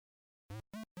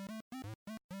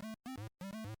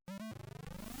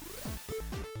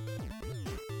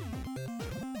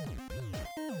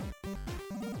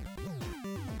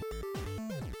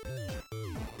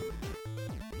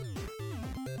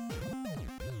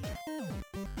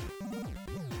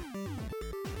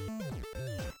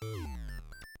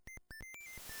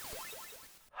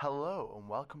Hello and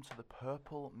welcome to the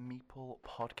Purple Meeple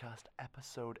Podcast,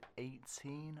 episode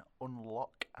 18,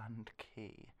 Unlock and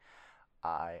Key.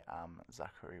 I am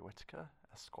Zachary Whitaker,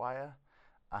 Esquire,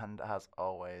 and as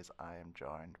always I am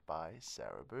joined by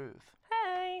Sarah Booth.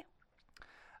 Hey!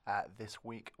 This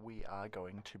week we are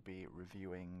going to be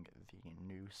reviewing the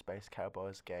new Space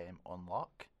Cowboys game,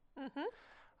 Unlock.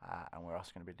 And we're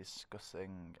also going to be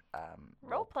discussing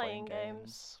role-playing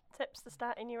games, tips to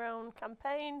starting your own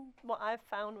campaign, what I've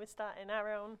found with starting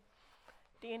our own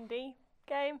D&D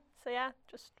game. So yeah,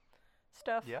 just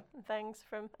stuff and things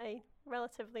from a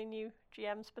relatively new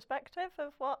GM's perspective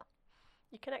of what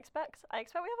you can expect. I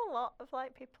expect we have a lot of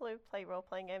people who play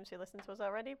role-playing games who listen to us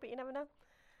already, but you never know.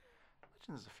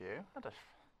 There's a few. I'd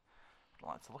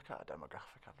like to look at a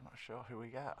demographic. I'm not sure who we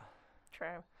get.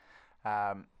 True.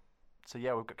 So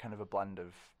yeah, we've got kind of a blend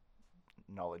of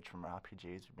knowledge from RPGs.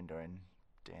 We've been doing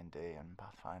D&D and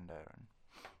Pathfinder, and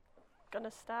Gonna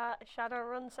start a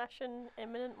Shadowrun session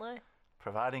imminently.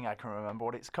 providing I can remember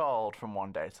what it's called from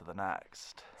one day to the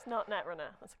next. It's not Netrunner.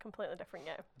 That's a completely different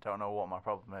game. I don't know what my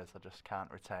problem is. I just can't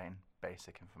retain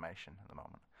basic information at the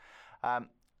moment.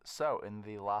 So in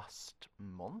the last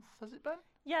month, has it been?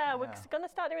 Yeah, we're going to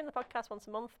start doing the podcast once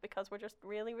a month because we're just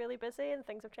really, really busy and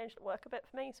things have changed at work a bit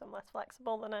for me, so I'm less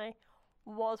flexible than I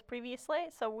was previously.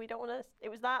 So we don't want to... It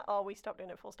was that, or we stopped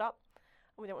doing it full stop.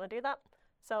 And we don't want to do that.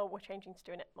 So we're changing to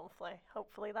doing it monthly.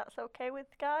 Hopefully that's okay with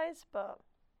guys, but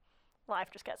life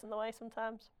just gets in the way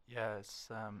sometimes. Yeah, it's...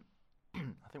 I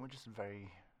think we're just very,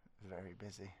 very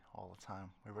busy all the time.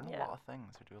 We run a lot of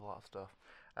things. We do a lot of stuff.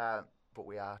 But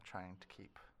we are trying to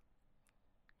keep...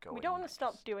 going. We don't want to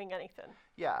stop doing anything.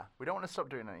 Yeah, we don't want to stop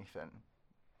doing anything,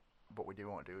 but we do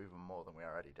want to do even more than we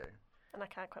already do. And I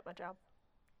can't quit my job.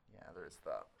 Yeah, there is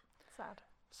that. Sad.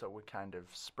 So we're kind of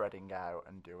spreading out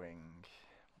and doing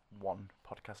one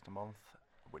podcast a month,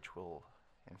 which will,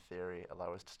 in theory,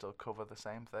 allow us to still cover the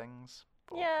same things.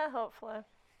 But yeah, hopefully.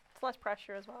 It's less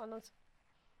pressure as well on us.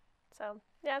 So,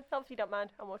 yeah, hopefully you don't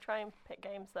mind, and we'll try and pick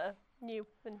games that are new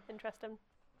and interesting.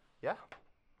 Yeah.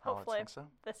 Hopefully, so.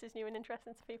 This is new and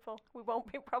interesting to people. We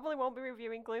probably won't be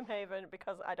reviewing Gloomhaven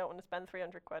because I don't want to spend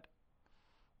 300 quid.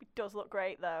 It does look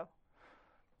great though.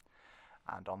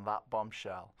 And on that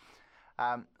bombshell.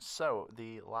 So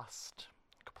the last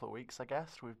couple of weeks, I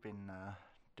guess, we've been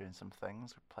doing some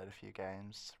things. We've played a few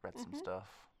games, read some stuff.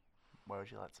 Where would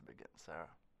you like to begin, Sarah?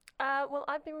 Well,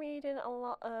 I've been reading a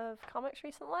lot of comics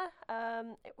recently.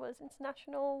 It was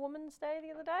International Women's Day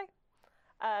the other day.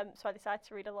 So I decided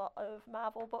to read a lot of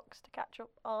Marvel books to catch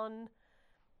up on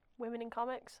women in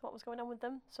comics, what was going on with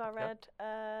them. So I read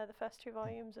the first 2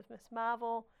 volumes of Miss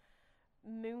Marvel,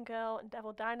 Moon Girl and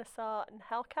Devil Dinosaur and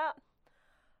Hellcat.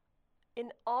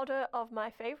 In order of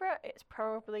my favourite, it's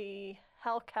probably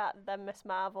Hellcat, then Miss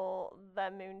Marvel,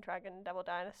 then Moon Dragon, Devil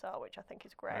Dinosaur, which I think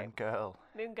is great. Moon Girl.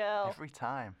 Moon Girl. Every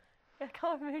time. I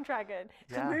call her Moon Dragon.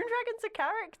 Yeah. Moon Dragon's a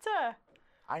character.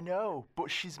 I know, but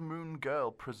she's Moon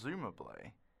Girl,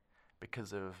 presumably,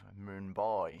 because of Moon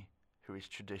Boy, who is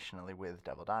traditionally with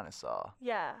Devil Dinosaur.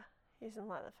 Yeah, he's in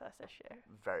the first issue.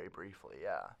 Very briefly,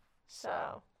 yeah.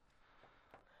 So.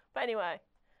 But anyway,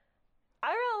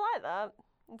 I really like that.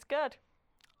 It's good.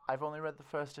 I've only read the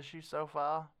first issue so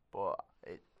far, but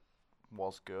it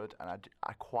was good, and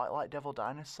I quite like Devil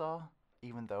Dinosaur,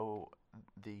 even though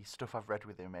the stuff I've read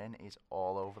with him in is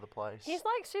all over the place. He's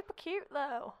super cute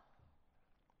though.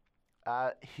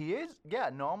 He is, yeah,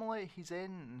 normally he's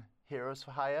in Heroes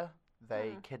for Hire.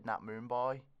 They kidnap Moon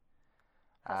Boy.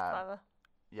 That's clever.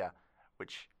 Yeah,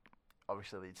 which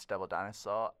obviously leads to Devil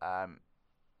Dinosaur.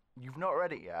 You've not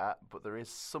read it yet, but there is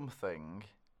something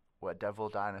where Devil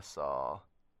Dinosaur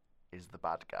is the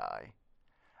bad guy,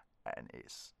 and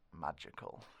it's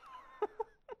magical.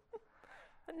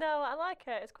 No, I like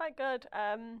it. It's quite good.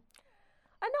 I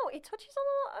know, it touches on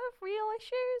a lot of real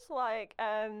issues, like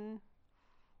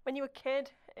when you were a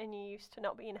kid and you used to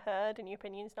not being heard and your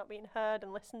opinions not being heard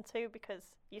and listened to because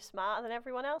you're smarter than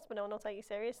everyone else but no one will take you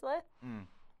seriously,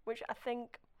 which I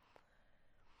think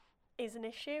is an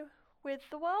issue with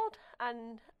the world.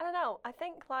 And I don't know, I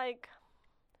think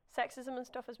sexism and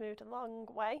stuff has moved a long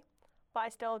way, but I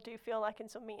still do feel like in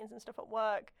some meetings and stuff at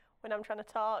work when I'm trying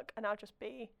to talk and I'll just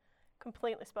be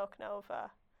completely spoken over.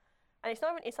 And it's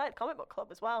not even, it's like the comic book club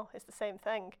as well, it's the same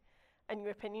thing. And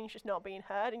your opinion's just not being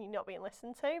heard and you're not being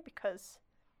listened to because,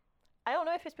 I don't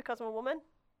know if it's because I'm a woman,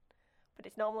 but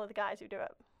it's normally the guys who do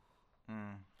it.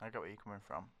 I get where you're coming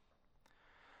from.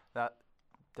 That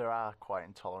there are quite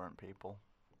intolerant people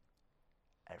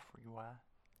everywhere.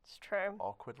 It's true.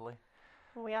 Awkwardly.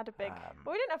 We had a big,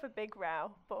 well, we didn't have a big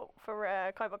row, but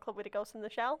for Comic Book Club we did Ghost in the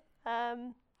Shell,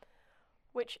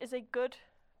 which is a good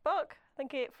book. I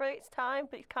think it for its time,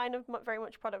 but it's kind of very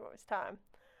much a product of its time.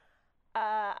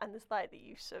 And there's like the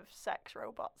use of sex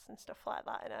robots and stuff like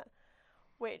that in it,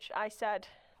 which I said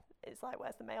is like,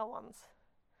 where's the male ones?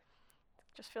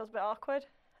 It just feels a bit awkward.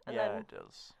 And yeah, then it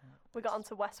does. we got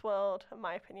onto Westworld, and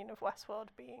my opinion of Westworld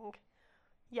being,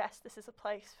 yes, this is a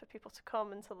place for people to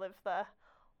come and to live their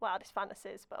wildest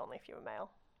fantasies, but only if you're a male.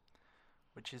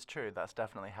 Which is true. That's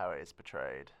definitely how it is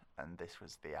portrayed, and this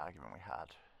was the argument we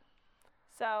had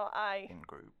So in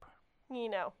group. you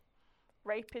know,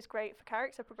 rape is great for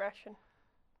character progression.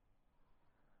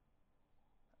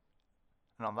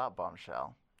 And on that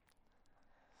bombshell,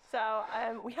 So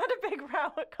we had a big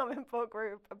row at Comic Book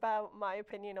Group about my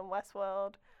opinion on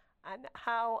Westworld and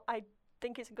how I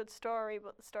think it's a good story,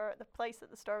 but the place that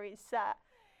the story is set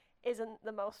isn't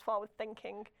the most forward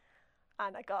thinking,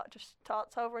 and I got just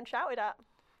talked over and shouted at.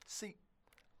 see,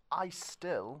 I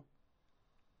still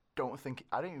don't think,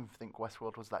 I don't even think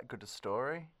Westworld was that good a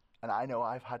story. And I know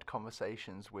I've had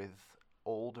conversations with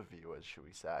older viewers, shall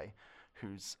we say,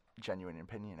 whose genuine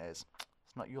opinion is,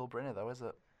 it's not Yul Brynner though, is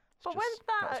it? It's But just with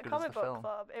not that as at good as Comic the Book film.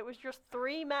 Club, it was just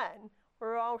three men who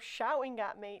were all shouting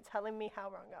at me, telling me how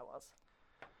wrong I was.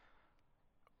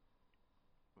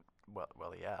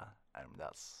 Well, yeah, and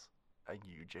that's a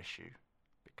huge issue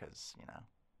because, you know,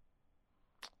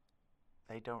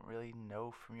 they don't really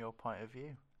know from your point of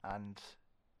view, and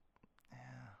yeah.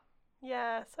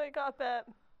 Yeah, so it got a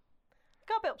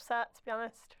bit upset, to be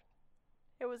honest.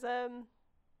 It was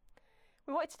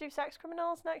we wanted to do Sex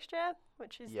Criminals next year,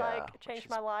 which is Yeah, like which changed is-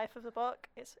 my life as a book.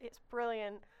 It's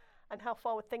brilliant, and how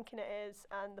forward thinking it is,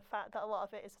 and the fact that a lot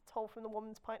of it is told from the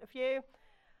woman's point of view.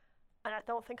 And I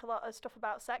don't think a lot of stuff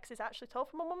about sex is actually told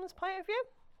from a woman's point of view.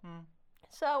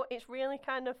 So it's really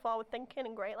kind of forward thinking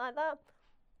and great like that.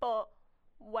 But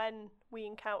when we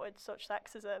encountered such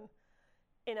sexism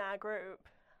in our group,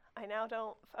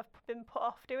 I've been put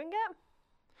off doing it.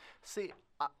 See,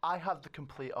 I have the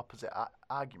complete opposite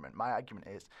argument. My argument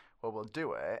is, well, we'll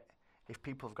do it. If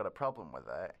people have got a problem with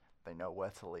it, they know where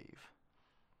to leave.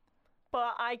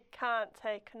 But I can't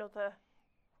take another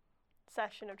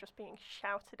session of just being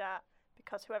shouted at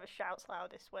because whoever shouts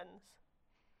loudest wins.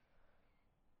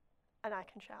 And I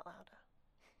can shout louder.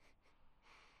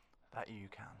 That you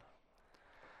can.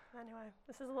 Anyway,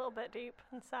 this is a little bit deep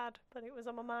and sad, but it was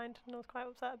on my mind and I was quite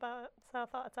upset about it. So I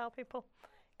thought I'd tell people.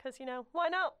 Because, you know, why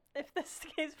not? If this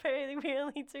is really,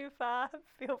 really too far,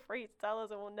 feel free to tell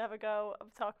us and we'll never go and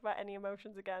talk about any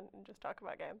emotions again and just talk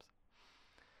about games.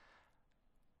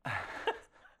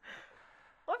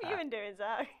 What have you been doing,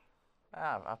 Zach?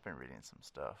 I've been reading some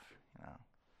stuff, you know.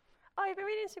 Oh, you've been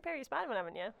reading Superior Spider-Man,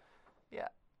 haven't you? Yeah.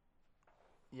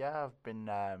 Yeah, I've been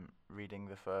reading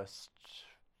the first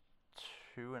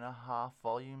 2.5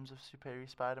 volumes of Superior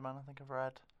Spider-Man, I think I've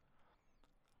read.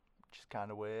 Which is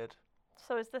kind of weird.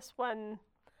 So is this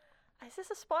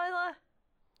a spoiler?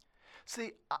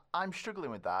 See, I'm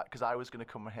struggling with that because I was going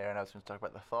to come here and I was going to talk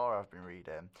about the Thor I've been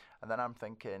reading. And then I'm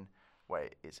thinking,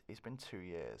 wait, it's been 2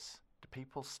 years. Do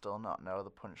people still not know the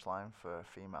punchline for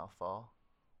female Thor?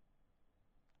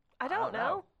 I don't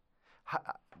know.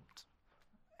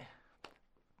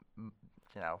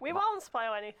 You know, We won't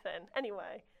spoil anything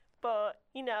anyway. But,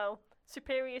 you know,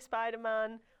 Superior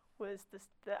Spider-Man was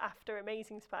the after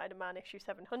Amazing Spider-Man issue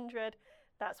 700.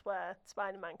 That's where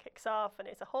Spider-Man kicks off, and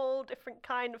it's a whole different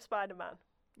kind of Spider-Man.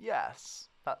 Yes,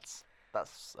 that's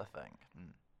a thing.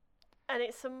 And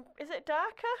it's is it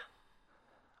darker?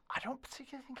 I don't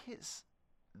particularly think it's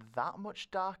that much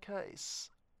darker.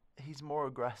 He's more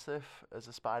aggressive as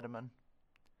a Spider-Man.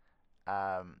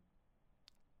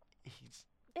 Is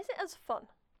it as fun?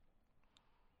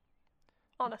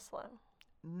 Honestly.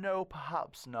 No,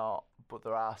 perhaps not, but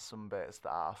there are some bits that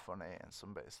are funny and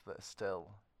some bits that are still,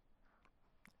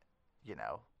 you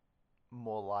know,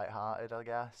 more light-hearted, I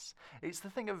guess. It's the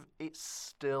thing of, it's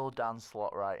still Dan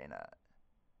Slott writing it.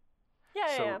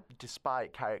 Yeah, So yeah.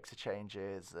 despite character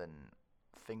changes and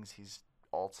things he's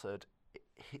altered,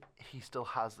 he still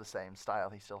has the same style.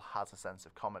 He still has a sense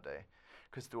of comedy.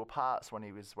 Because there were parts when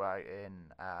he was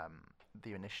writing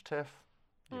The Initiative,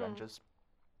 The Avengers,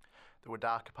 there were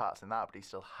darker parts in that, but he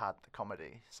still had the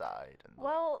comedy side. And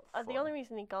Well, the fun. only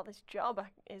reason he got this job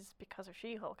is because of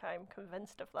She-Hulk. I'm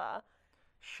convinced of that.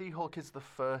 She-Hulk is the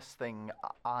first thing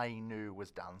I knew was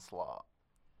Dan Slott.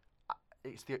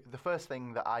 It's the first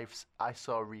thing that I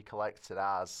saw recollected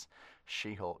as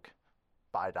She-Hulk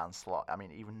by Dan Slott. I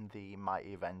mean, even the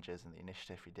Mighty Avengers and the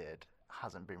Initiative he did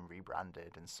hasn't been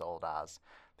rebranded and sold as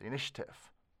the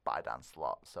Initiative by Dan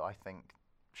Slott. So I think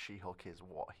She-Hulk is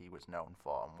what he was known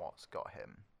for and what's got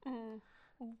him.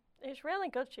 It's really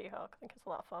good, She-Hulk. I think it's a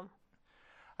lot of fun.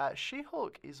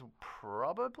 She-Hulk is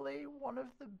probably one of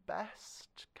the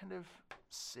best kind of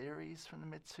series from the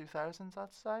mid-2000s,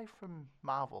 I'd say, from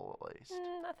Marvel at least.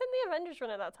 I think the Avengers run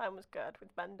at that time was good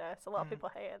with Bendis. A lot of people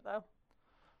hate it though.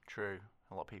 True.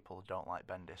 A lot of people don't like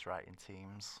Bendis writing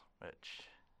teams, which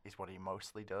is what he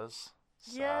mostly does.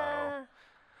 So, Yeah.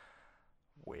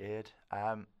 weird.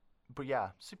 But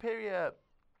yeah, Superior,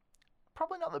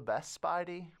 probably not the best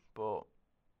Spidey, but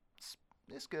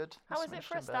it's good. How is it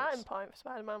for a starting point for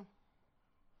Spider-Man?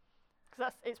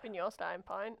 Because it's been your starting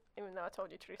point, even though I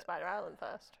told you to do Spider Island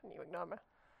first, and you ignore me.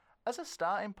 As a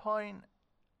starting point,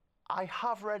 I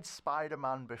have read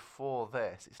Spider-Man before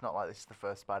this. It's not like this is the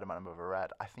first Spider-Man I've ever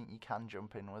read. I think you can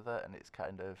jump in with it, and it's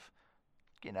kind of,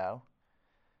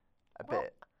 a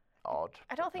bit odd.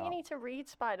 I don't think not. you need to read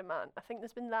Spider-Man. I think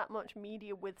there's been that much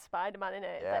media with Spider-Man in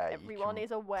it Yeah, that everyone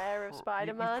is aware of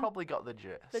Spider-Man. You've probably got the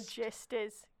gist. The gist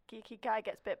is geeky guy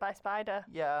gets bit by spider,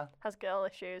 Yeah. has girl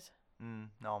issues.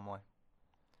 Normally.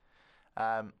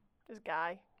 This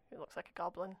guy who looks like a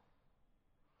goblin,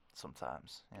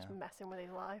 Sometimes, yeah. just messing with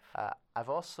his life. I've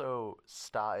also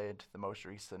started the most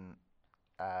recent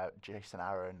Jason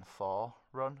Aaron Thor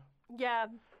run, Yeah,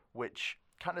 which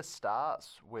kind of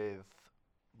starts with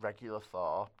regular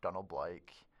Thor, Donald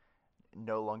Blake,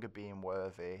 no longer being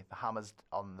worthy. The hammer's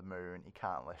on the moon, he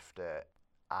can't lift it,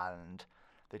 and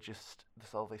there's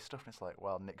all this stuff, and it's like,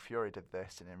 well, Nick Fury did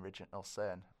this in Original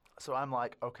Sin. So I'm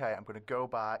like, okay, I'm going to go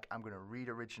back, I'm going to read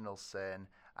Original Sin,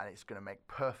 and it's going to make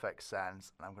perfect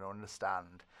sense, and I'm going to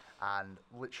understand. And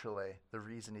literally, the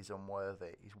reason he's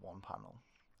unworthy is one panel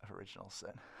of Original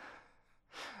Sin.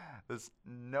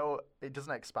 It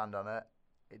doesn't expand on it.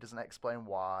 It doesn't explain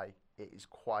why. It is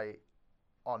quite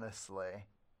honestly,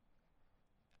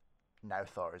 now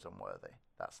Thor is unworthy.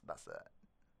 That's it.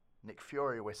 Nick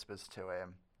Fury whispers to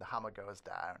him, the hammer goes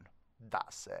down.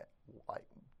 That's it. Like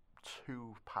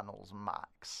 2 panels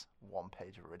max, 1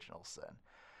 page of Original Sin.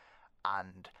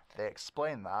 And they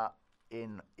explain that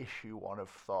in issue 1 of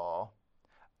Thor,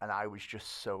 and I was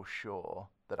just so sure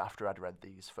that after I'd read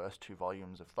these first 2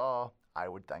 volumes of Thor, I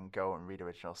would then go and read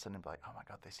Original Sin and be like, oh my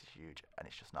god, this is huge. And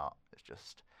it's just not. It's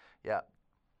just,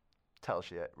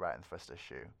 tells you it right in the first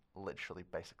issue. Literally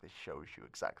basically shows you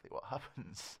exactly what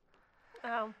happens.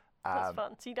 Oh, that's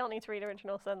fun. So you don't need to read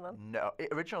Original Sin then? No,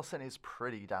 Original Sin is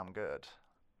pretty damn good.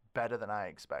 Better than I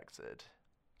expected.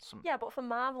 Yeah, but for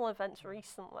Marvel events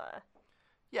recently.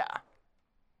 Yeah.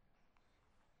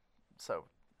 So.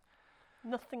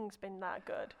 Nothing's been that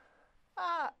good.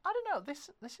 I don't know. This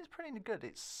is pretty good.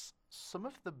 It's some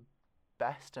of the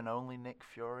best and only Nick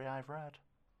Fury I've read.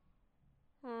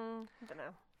 I don't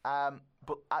know.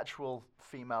 But actual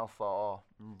female Thor,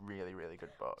 really, really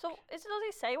good book. So does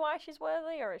he say why she's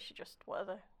worthy, or is she just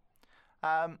worthy?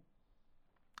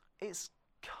 It's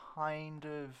kind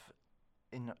of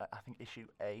in, I think, issue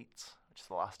 8, which is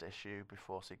the last issue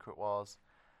before Secret Wars.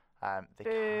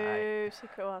 Secret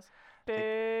Wars.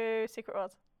 Secret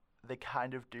Wars. They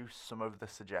kind of do some of the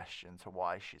suggestion to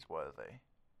why she's worthy.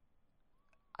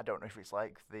 I don't know if it's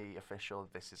like the official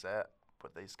this is it,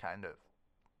 but there's kind of,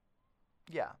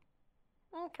 yeah.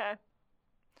 Okay.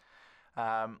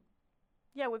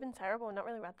 Yeah, we've been terrible. We've not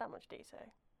really read that much DC.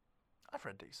 I've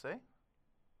read DC.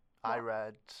 I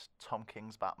read Tom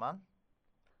King's Batman.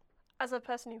 As a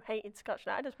person who hated Scott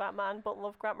Snyder's Batman but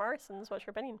loved Grant Morrison's, what's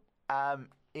your opinion?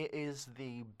 It is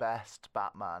the best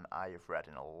Batman I have read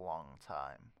in a long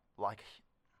time. Like,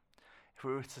 if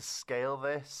we were to scale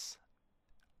this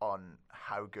on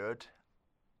how good,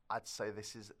 I'd say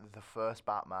this is the first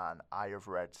Batman I have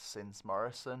read since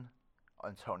Morrison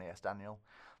and Tony S. Daniel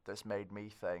that's made me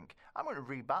think, I'm going to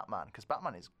read Batman, because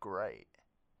Batman is great.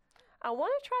 I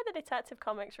want to try the Detective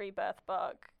Comics Rebirth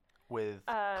book. With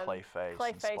Clayface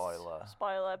and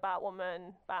Spoiler,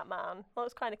 Batwoman, Batman. That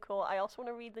was kind of cool. I also want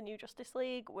to read the new Justice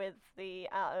League with the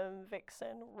Atom,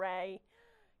 Vixen, Ray,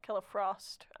 Killer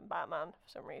Frost, and Batman for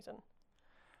some reason.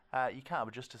 You can't have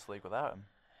a Justice League without him.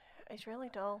 It's really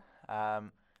dull.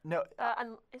 No.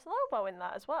 And is Lobo in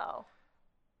that as well?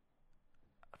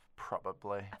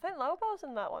 Probably. I think Lobo's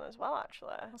in that one as well,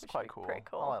 actually. That's quite cool. Pretty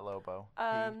cool. I like Lobo.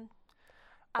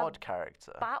 Odd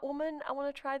character. Batwoman, I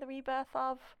want to try the rebirth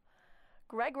of.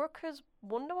 Greg Rucka's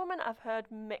Wonder Woman, I've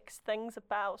heard mixed things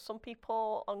about. Some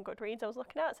people on Goodreads I was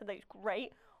looking at said that it's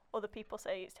great. Other people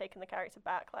say it's taken the character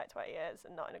back like 20 years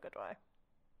and not in a good way.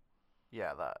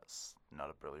 Yeah, that's not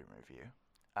a brilliant review.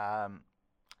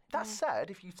 That said,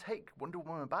 if you take Wonder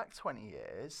Woman back 20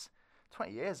 years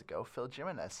ago, Phil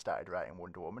Jimenez started writing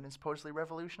Wonder Woman and supposedly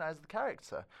revolutionized the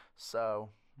character.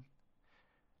 So.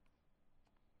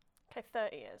 Okay,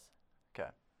 30 years.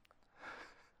 Okay.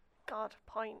 God,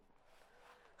 point.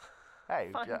 Hey,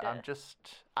 Find I'm it. just.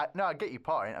 No, I get your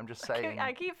point. I'm just saying.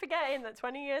 I keep forgetting that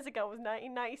 20 years ago was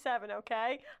 1997,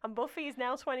 okay? And Buffy is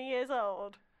now 20 years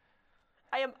old.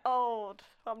 I am old.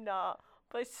 I'm not.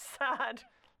 But it's sad.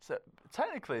 So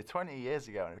technically, 20 years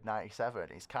ago in '97,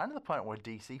 it's kind of the point where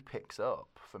DC picks up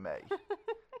for me.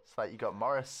 It's like you got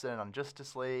Morrison on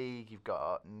Justice League, you've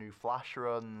got new Flash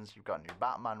runs, you've got new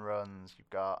Batman runs, you've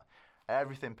got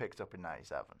everything picked up in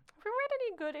 '97. Have we read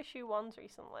any good issue ones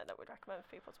recently that we'd recommend for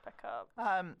people to pick up?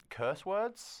 Curse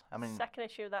words. I mean, Second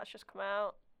issue that's just come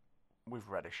out. we've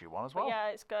read issue 1 as But well. yeah,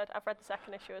 it's good. I've read the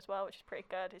second issue as well, which is pretty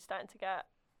good. It's starting to get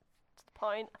to the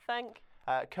point, I think.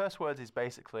 Curse words is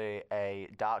basically a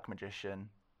dark magician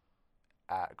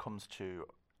comes to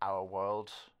our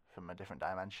world from a different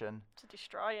dimension. To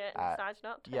destroy it and decides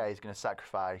not to. Yeah, he's going to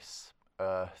sacrifice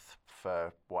Earth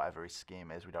for whatever his scheme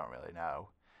is. We don't really know.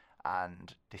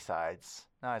 And decides,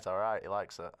 no, it's all right. He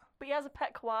likes it. But he has a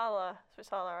pet koala, so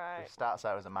it's all alright. He starts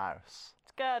out as a mouse.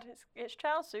 It's good. It's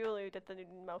Charles Soule who did the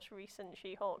most recent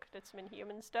She-Hulk, did some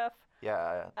Inhuman stuff.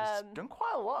 Yeah, he's done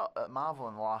quite a lot at Marvel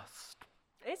in the last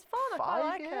It's fun. I quite 5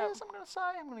 like years, it. I'm going to say.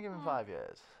 I'm going to give him 5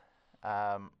 years.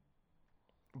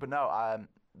 But no,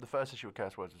 the first issue of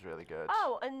Curse Words was really good.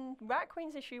 Oh, and Rat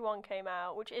Queen's issue 1 came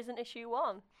out, which isn't issue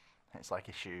 1. It's like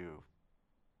issue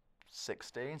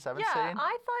 16, 17. Yeah,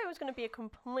 I thought it was going to be a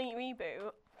complete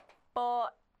reboot, but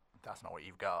That's not what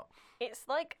you've got. it's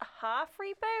like a half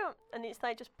reboot, and it's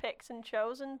like just picks and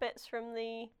chosen bits from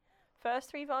the first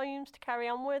 3 volumes to carry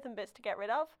on with and bits to get rid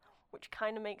of, which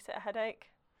kind of makes it a headache.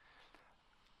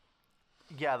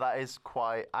 Yeah, that is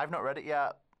quite. I've not read it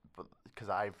yet, but because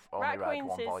I've only Rat read Queens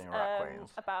one is volume of Rat Queens.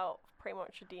 about pretty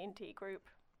much a D&D group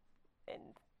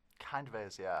Kind of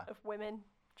is, yeah. of women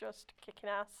just kicking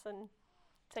ass and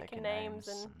taking Taking names names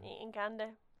and and- eating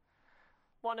candy.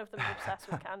 One of them's obsessed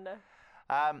with candy.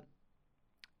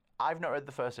 I've not read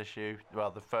the first issue,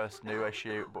 well, the first new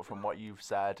issue, but from what you've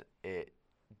said, it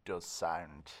does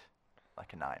sound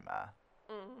like a nightmare.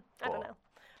 I don't know.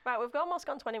 Right, we've almost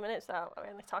gone 20 minutes now. I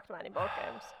only talked about any board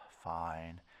games.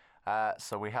 Fine.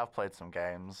 So we have played some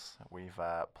games. We've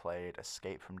played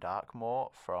Escape from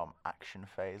Darkmoor from Action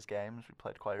Phase Games. We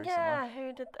played quite recently. Yeah,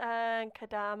 who did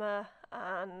Kadama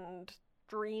and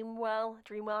Dreamwell?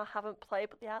 Dreamwell I haven't played,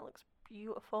 but the art looks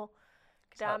beautiful.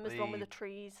 Is that Kadama's the one with the- the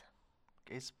trees.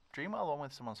 Is Dreamwell the one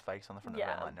with someone's face on the front of Yeah.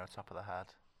 it and like no top of the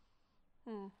head?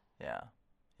 Yeah.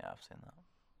 Yeah, I've seen that.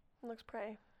 Looks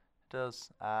pretty. It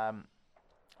does.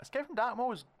 Escape from Darkmoor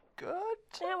was good.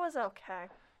 It was okay.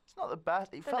 It's not the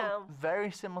best. It Dunno. felt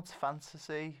very similar to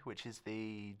Fantasy, which is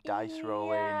the dice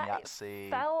rolling Yeah, it Yahtzee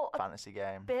felt a fantasy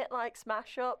game. Bit like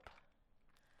Smash Up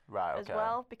Right, okay. as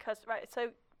well, because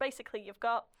so basically you've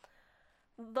got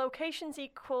locations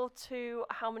equal to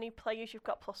how many players you've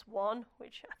got plus 1,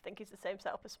 which I think is the same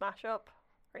setup as Smash Up,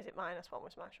 or is it -1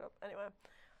 with Smash Up? Anyway,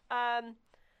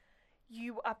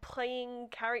 you are playing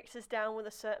characters down with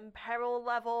a certain peril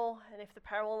level, and if the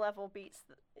peril level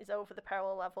is over the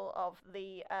peril level of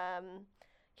the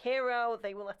hero,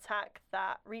 they will attack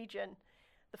that region.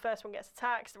 The first one gets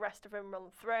attacked, the rest of them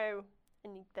run through,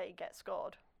 and they get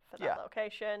scored for that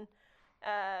location.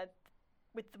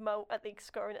 With the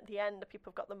scoring at the end, the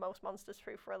people who've got the most monsters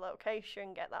through for a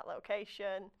location get that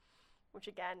location, which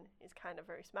again is kind of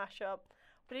very Smash Up.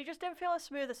 But it just didn't feel as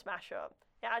smooth as Smash Up.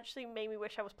 It actually made me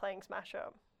wish I was playing Smash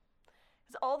Up.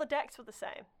 Because all the decks were the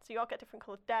same. So you all get different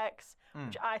coloured decks,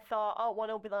 which I thought, one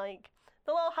will be like,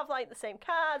 they'll all have like the same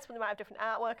cards, but they might have different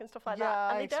artwork and stuff like that. Yeah,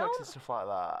 And I they expected don't. stuff like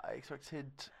that. I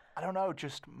expected, I don't know,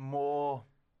 just more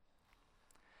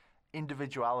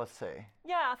individuality.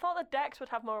 Yeah, I thought the decks would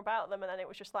have more about them, and then it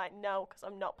was just like, no, because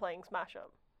I'm not playing Smash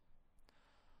Up.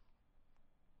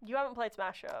 You haven't played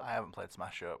Smash Up. I haven't played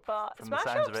Smash Up. But From Smash the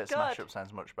sounds Up's of it, Smash good. Up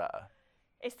sounds much better.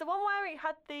 It's the one where it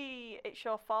had the It's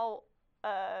Your Fault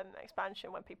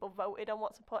expansion when people voted on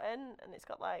what to put in, and it's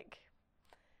got like,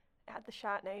 it had the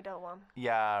Sharknado one.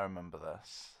 Yeah, I remember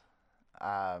this.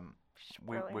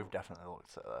 Brilliant. We've definitely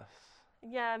looked at this.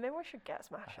 Yeah, maybe we should get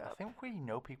Smash I Up. think we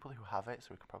know people who have it, so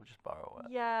we could probably just borrow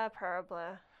it. Yeah,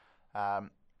 probably.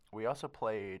 We also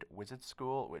played Wizard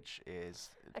School, which is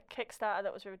A Kickstarter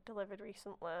that was delivered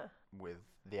recently. with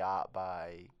the art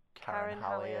by Karen Karen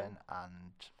Hallion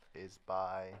and is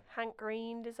by Hank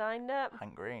Green designed it,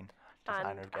 Hank Green, designer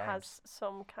and of games. has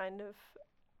some kind of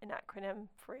an acronym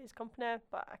for his company,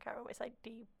 but I can't remember. It's like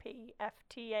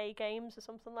DPFTA Games or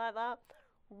something like that.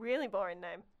 Really boring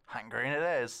name. Hank Green it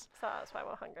is. So that's why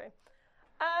we're hungry.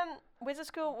 Wizard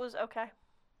School was okay.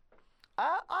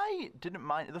 I didn't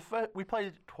mind we played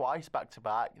it twice back to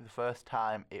back. The first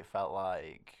time it felt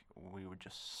like we were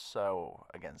just so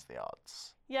against the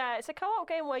odds. Yeah, it's a co-op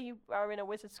game where you are in a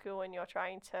wizard school and you're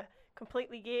trying to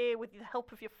complete the year with the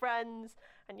help of your friends,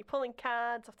 and you're pulling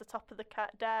cards off the top of the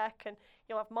deck, and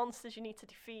you'll have monsters you need to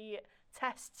defeat,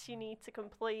 tests you need to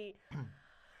complete,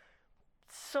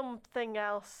 something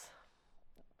else.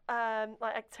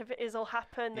 Like activities will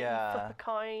happen, and you flip a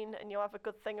coin, and you'll have a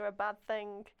good thing or a bad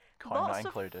thing. Coin not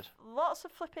included. Lots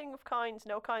of flipping of coins,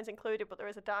 no coins included, but there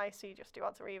is a dice, so you just do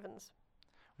odds or evens.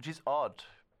 Which is odd,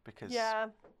 because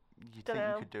you'd think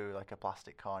you could do like a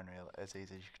plastic coin as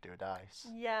easy as you could do a dice.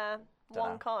 Yeah,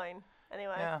 one coin.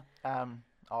 Anyway. Yeah,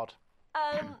 odd.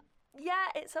 Yeah,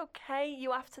 it's okay.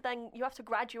 You have to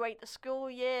graduate the school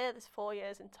year. There's 4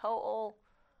 years in total.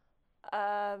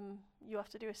 You have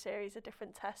to do a series of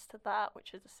different tests to that,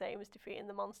 which is the same as defeating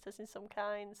the monsters in some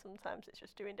kinds. Sometimes it's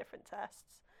just doing different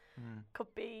tests.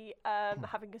 Could be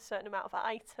having a certain amount of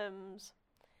items,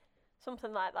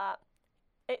 something like that.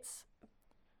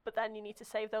 But then you need to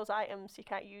save those items. You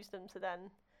can't use them to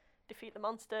then defeat the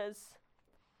monsters.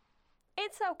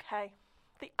 It's okay.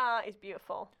 The art is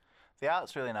beautiful. The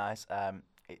art's really nice.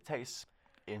 It takes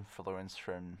influence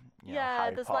from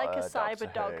Harry there's Potter, like a Doctor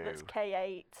cyber dog Who. that's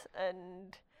K8,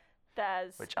 and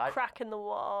there's a crack in the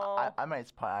wall. I made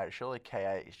to point out, surely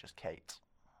K8 is just Kate.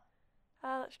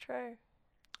 Oh, that's true.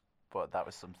 But that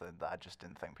was something that I just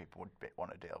didn't think people would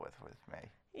want to deal with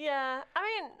me. Yeah, I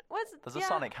mean, there's a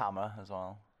sonic hammer as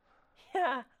well.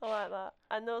 Yeah, I like that.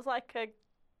 And there was like a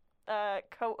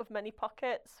coat of many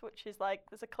pockets, which is like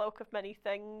there's a cloak of many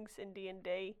things in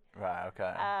D&D. Right,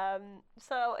 okay.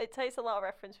 So it takes a lot of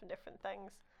reference from different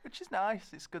things. Which is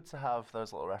nice. It's good to have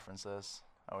those little references.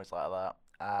 I always like that.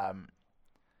 I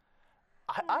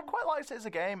quite liked it as a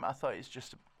game. I thought it's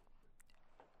just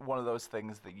one of those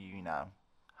things that you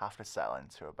have to settle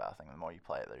into a better thing. The more you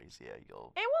play it, the easier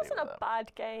you'll. It wasn't a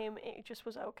bad game. It just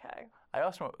was okay. I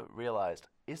also realised,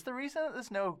 is the reason that there's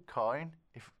no coin,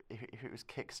 if it was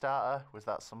Kickstarter, was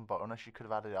that some bonus you could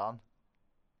have added on?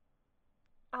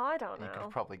 Oh, I don't know. You could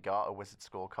have probably got a Wizard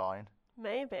School coin.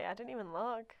 Maybe. I didn't even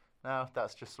look. No,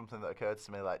 that's just something that occurred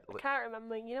to me. I can't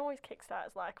remember. You know what his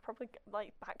Kickstarter's like? Probably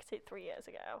backed it 3 years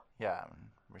ago. Yeah, and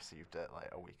received it like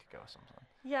a week ago or something.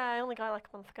 Yeah, I only got it like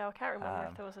a month ago. I can't remember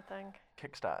if there was a thing.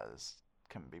 Kickstarters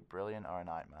can be brilliant or a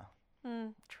nightmare.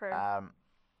 True.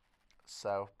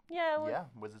 So yeah,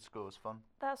 Wizard School was fun.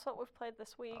 That's what we've played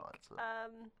this week.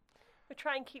 We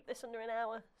try and keep this under an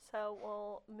hour, so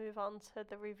we'll move on to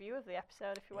the review of the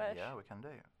episode if you wish. Yeah, we can do.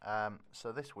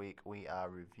 So this week we are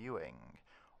reviewing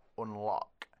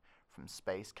Unlock from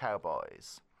Space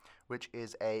Cowboys, which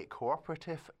is a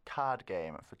cooperative card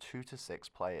game for 2 to 6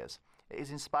 players. It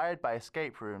is inspired by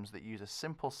escape rooms that use a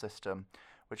simple system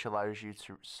which allows you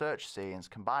to search scenes,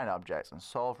 combine objects, and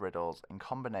solve riddles in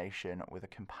combination with a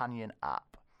companion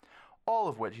app, all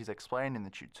of which is explained in the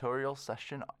tutorial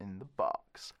session in the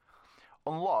box.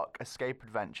 Unlock Escape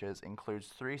Adventures includes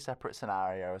 3 separate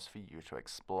scenarios for you to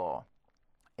explore.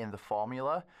 In the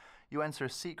formula, you enter a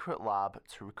secret lab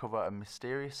to recover a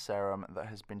mysterious serum that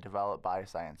has been developed by a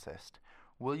scientist.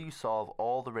 Will you solve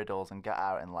all the riddles and get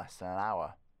out in less than an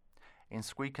hour? In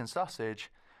Squeak and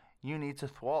Sausage, you need to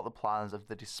thwart the plans of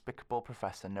the despicable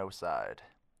Professor No-Side.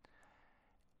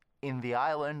 In The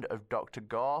Island of Dr.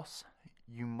 Gorse,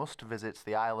 you must visit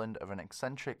the island of an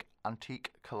eccentric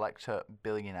antique collector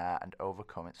billionaire and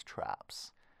overcome its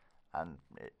traps. And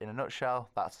in a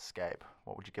nutshell, that's Escape.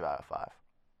 What would you give out of 5?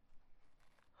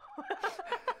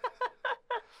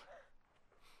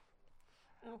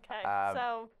 Okay,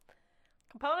 so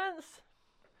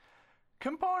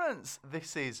components.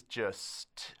 This is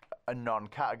just a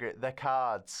non-category. They're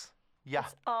cards. Yeah,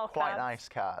 quite nice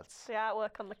cards. The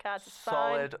artwork on the cards is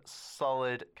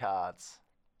solid cards.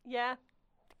 Yeah,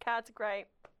 the cards are great.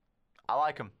 I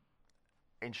like them.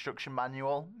 Instruction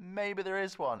manual, maybe there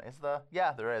is one. Is there?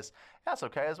 Yeah, there is. That's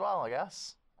okay as well, I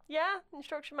guess. Yeah,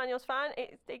 instruction manual's fine.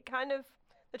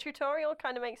 The tutorial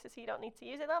kind of makes it so you don't need to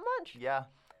use it that much. Yeah.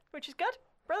 Which is good.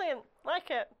 Brilliant. Like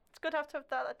it. It's good to have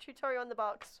that tutorial in the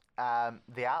box.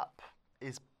 The app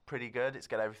is pretty good. It's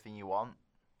got everything you want.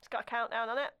 It's got a countdown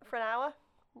on it for an hour,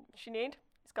 which you need.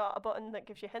 It's got a button that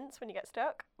gives you hints when you get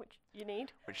stuck, which you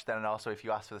need. Which then also, if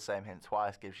you ask for the same hint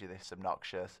twice, gives you this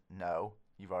obnoxious, no,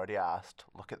 you've already asked.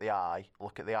 Look at the eye.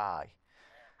 Look at the eye.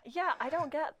 Yeah, I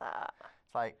don't get that.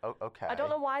 It's like, okay. I don't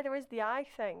know why there is the eye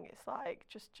thing. It's like,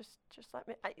 just let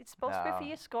me. It's supposed to be for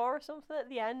your score or something at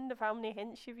the end of how many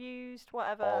hints you've used,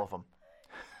 whatever. All of them.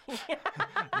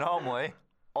 Normally,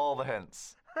 all the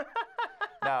hints.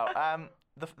 No,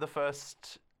 the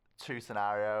first 2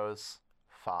 scenarios,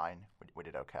 fine. We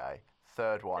did okay.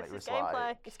 Third one, this it was gameplay.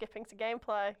 like. You're skipping to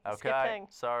gameplay. Okay, skipping.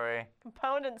 Sorry.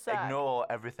 Components. Ignore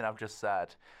everything I've just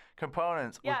said.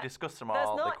 Components, Yeah, we've discussed them There's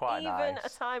all. They're not quite even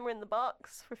nice. a timer in the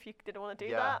box if you didn't want to do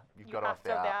Yeah, that. you've You got to have have to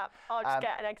the have the app. app. Or just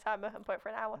get an egg timer and put it for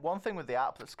an hour. One thing with the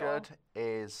app that's Go on. good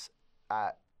is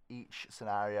each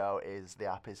scenario the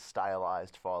app is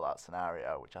stylized for that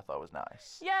scenario, which I thought was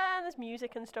nice. Yeah, and there's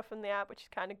music and stuff in the app, which is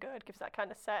kind of good. Gives that kind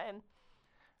of setting.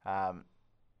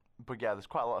 But yeah, there's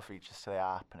quite a lot of features to the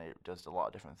app, and it does a lot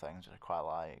of different things which I quite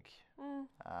like.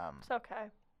 It's okay.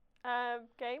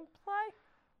 Gameplay?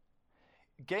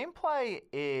 Gameplay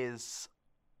is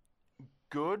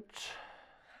good.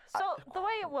 So the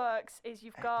way it works is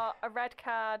you've got a red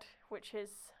card, which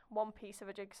is one piece of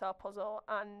a jigsaw puzzle,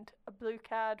 and a blue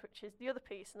card, which is the other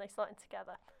piece, and they slot in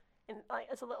together,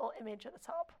 as a little image at the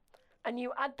top. And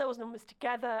you add those numbers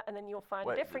together, and then you'll find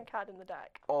a different card in the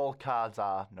deck. All cards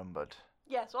are numbered.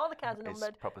 Yeah, so all the cards are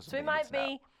numbered. Proper So it might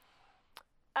be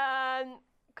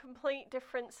complete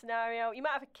different scenario. You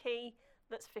might have a key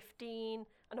that's 15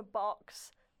 and a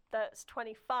box that's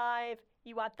 25.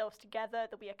 You add those together,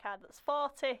 there'll be a card that's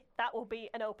 40. That will be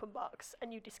an open box,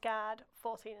 and you discard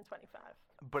 14 and 25.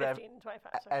 But 15 and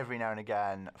 25, sorry. every now and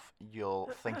again, you'll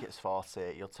think it's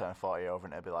 40, you'll turn 40 over,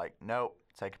 and it'll be like, nope,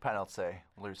 take a penalty,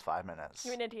 lose 5 minutes.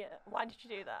 You're an idiot. Why did you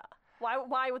do that?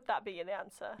 Why would that be the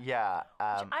answer? Yeah.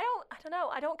 Which I don't know.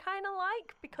 I don't kind of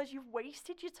like, because you've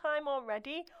wasted your time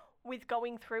already with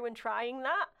going through and trying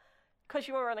that, because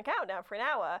you were on a countdown for an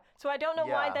hour. So I don't know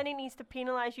why then it needs to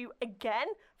penalise you again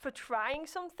for trying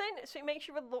something. So it makes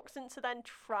you reluctant to then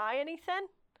try anything.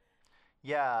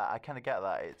 Yeah, I kind of get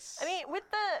that. I mean, with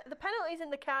the penalties in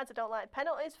the cards, I don't like.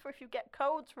 Penalties for if you get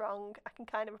codes wrong, I can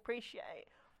kind of appreciate.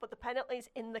 But the penalties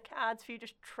in the cards for you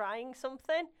just trying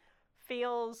something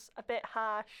feels a bit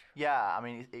harsh. Yeah, I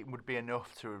mean, it would be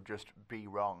enough to just be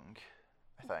wrong,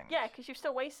 I think. Yeah, because you've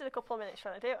still wasted a couple of minutes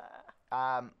trying to do it.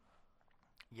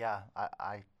 Yeah,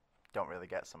 I don't really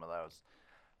get some of those.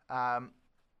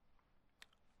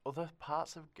 Other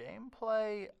parts of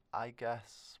gameplay, I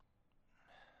guess,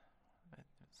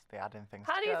 it's the adding things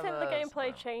How do you think the together,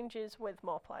 gameplay changes with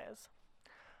more players?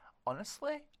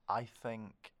 Honestly, I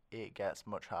think it gets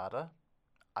much harder.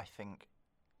 I think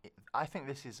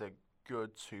this is a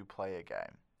good two-player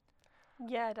game.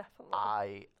 Yeah,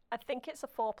 definitely. I think it's a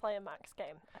 4-player max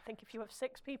game. I think if you have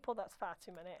 6 people, that's far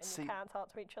too many, and you can't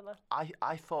talk to each other.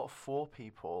 I thought 4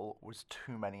 people was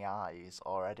too many eyes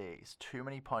already. It's too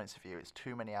many points of view. It's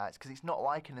too many eyes. Because it's not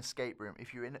like an escape room.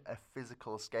 If you're in a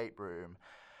physical escape room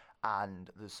and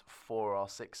there's 4 or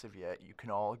 6 of you, you can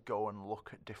all go and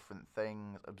look at different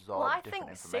things, absorb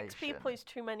different information. I think 6 people is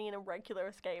too many in a regular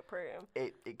escape room.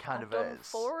 It kind I've of done is.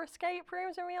 4 escape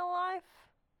rooms in real life.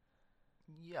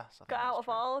 Yes, I think Got out that's of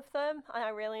true. all of them, and I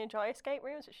really enjoy escape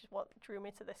rooms, which is what drew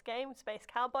me to this game. Space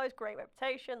Cowboys, great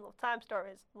reputation, love time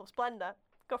stories, love Splendor.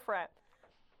 Go for it.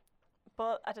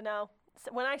 But I don't know.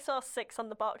 When I saw 6 on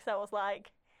the box, I was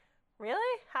like,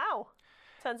 really? How?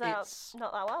 Turns out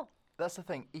not that well. That's the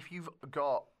thing. If you've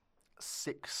got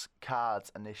 6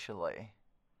 cards initially,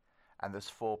 and there's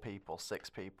 4 people, 6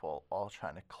 people, all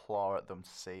trying to claw at them to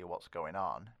see what's going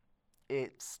on,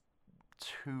 it's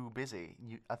too busy.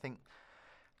 I think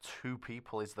 2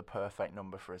 people is the perfect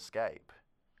number for escape.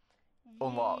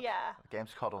 Unlock. Yeah. The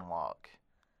game's called Unlock.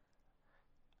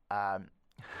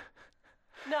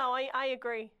 No, I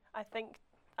agree. I think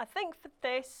for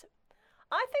this,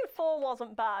 I think 4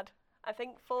 wasn't bad. I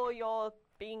think 4 you're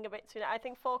being a bit too. I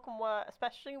think 4 can work,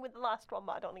 especially with the last one,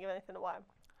 but I don't want to give anything away.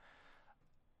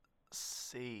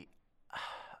 See,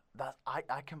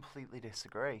 I completely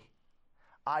disagree.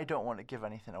 I don't want to give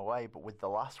anything away, but with the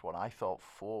last one, I thought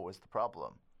 4 was the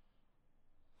problem.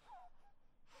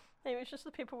 Maybe it's just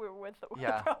the people we were with that were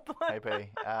Yeah, the problem.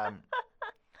 maybe.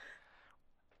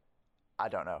 I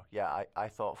don't know. Yeah, I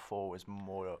thought 4 was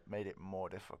made it more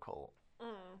difficult.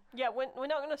 Yeah, we're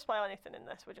not going to spoil anything in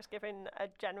this. We're just giving a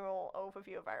general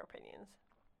overview of our opinions.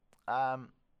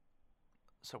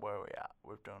 So where are we at?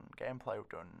 We've done gameplay, we've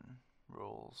done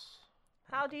rules.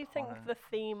 How do you think the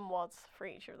theme was for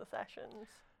each of the sessions?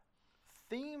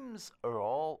 Themes are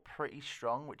all pretty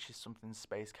strong, which is something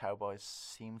Space Cowboys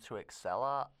seem to excel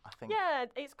at. I think. Yeah,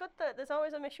 it's good that there's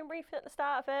always a mission briefing at the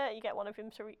start of it. You get one of you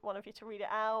to read it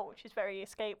out, which is very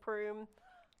escape room.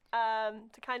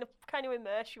 To kind of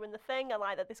immerse you in the thing. I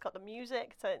like that this got the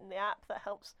music in the app that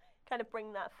helps kind of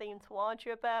bring that theme towards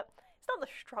you a bit. It's not the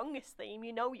strongest theme,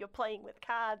 you know you're playing with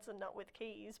cards and not with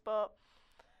keys, but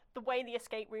the way the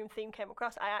escape room theme came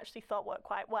across, I actually thought worked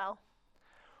quite well.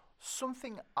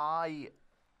 Something I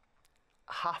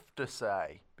have to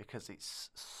say, because it's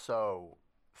so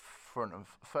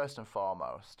first and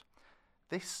foremost,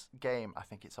 this game, I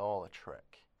think it's all a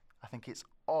trick. I think it's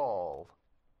all.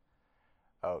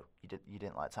 Oh, you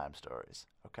didn't like time stories,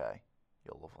 okay?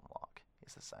 you'll love Unlock.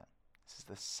 It's the same. This is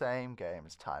the same game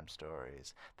as Time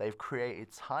Stories. They've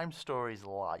created Time Stories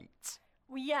Light.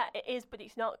 Well, yeah, it is, but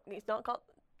it's not. It's not got.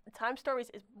 Time Stories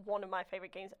is one of my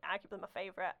favorite games, arguably my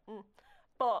favorite.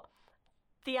 But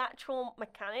the actual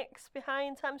mechanics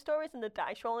behind Time Stories and the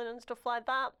dice rolling and stuff like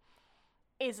that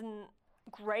isn't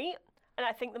great. And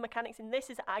I think the mechanics in this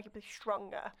is arguably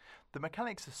stronger. The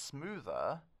mechanics are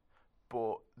smoother,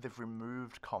 but they've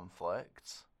removed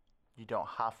conflict. You don't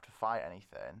have to fight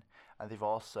anything. And they've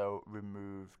also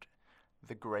removed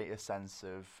the greater sense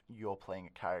of you're playing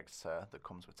a character that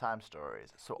comes with Time Stories.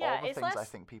 So Yeah, all the it's things I less-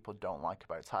 think people don't like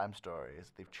about Time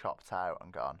Stories, they've chopped out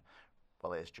and gone,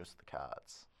 well, it's just the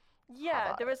cards. Yeah,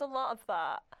 at there it. is a lot of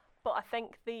that, but I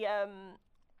think the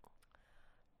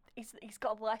he's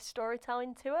got less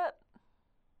storytelling to it.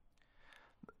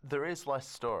 There is less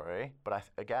story, but I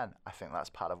think that's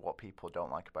part of what people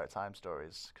don't like about Time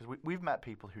Stories. Because we've met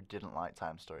people who didn't like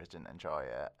Time Stories, didn't enjoy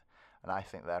it. And I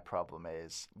think their problem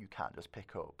is you can't just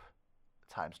pick up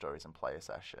Time Stories and play a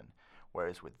session.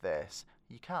 Whereas with this,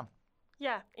 you can.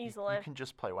 Yeah, You- easily. You can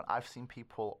just play one. I've seen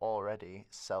people already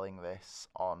selling this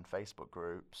on Facebook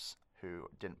groups who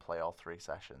didn't play all 3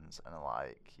 sessions and are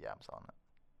like, yeah, I'm selling it.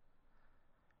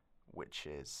 Which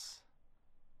is,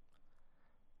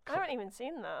 I haven't even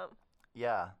seen that.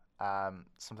 yeah,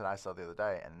 something I saw the other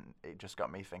day, and it just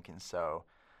got me thinking, so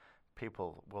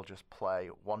people will just play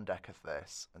one deck of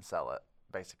this and sell it,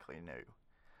 basically new.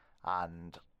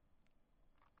 And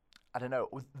I don't know,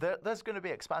 there's going to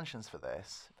be expansions for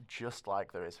this, just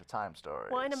like there is for Time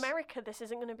Stories. Well, in America, this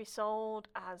isn't going to be sold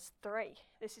as 3.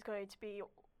 This is going to be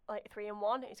like 3 in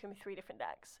 1. It's going to be 3 different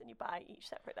decks, and you buy each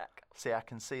separate deck. See, I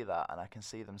can see that, and I can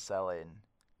see them selling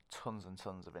tons and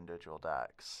tons of individual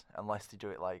decks, unless they do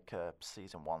it like a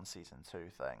Season 1, Season 2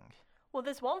 thing. Well,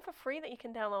 there's one for free that you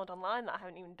can download online that I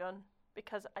haven't even done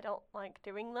because I don't like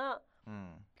doing that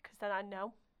because then I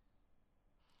know.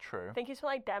 True. I think it's for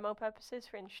like demo purposes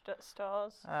for in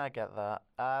stores. I get that.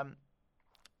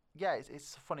 Yeah,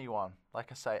 it's a funny one.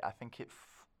 Like I say, I think it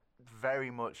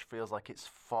very much feels like it's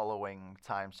following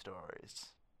Time Stories.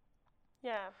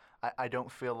 Yeah. I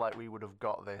don't feel like we would have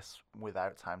got this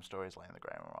without Time Stories laying the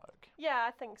groundwork. Yeah,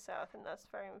 I think so. I think that's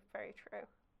very, very true.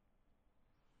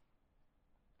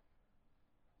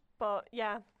 But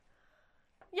yeah.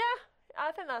 Yeah,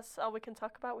 I think that's all we can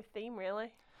talk about with theme,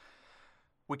 really.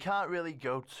 We can't really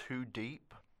go too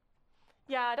deep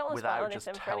Yeah, I don't want to spoil without just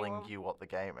anything for telling anyone. you what the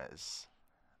game is.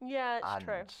 Yeah, it's And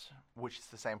true. which is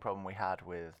the same problem we had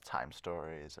with Time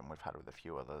Stories, and we've had with a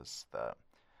few others, that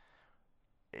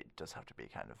it does have to be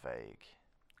kind of vague.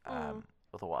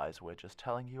 Otherwise, we're just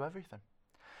telling you everything.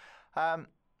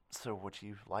 So would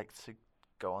you like to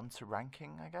go on to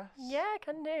ranking, I guess? Yeah, I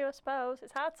can do, I suppose.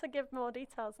 It's hard to give more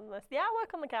details than this. The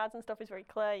artwork on the cards and stuff is very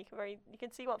clear. You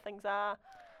can see what things are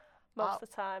most of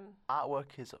the time.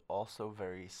 Artwork is also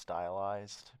very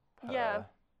stylized per Yeah.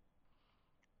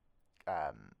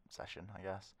 session, I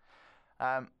guess.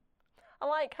 I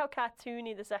like how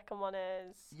cartoony the second one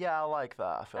is. Yeah, I like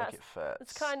that. I feel like it fits.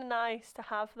 It's kind of nice to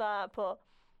have that, but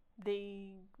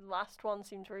the last one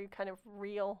seems very kind of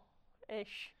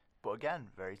real-ish. But again,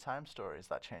 very Time Stories.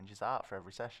 That changes art for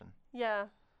every session, Yeah.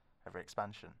 every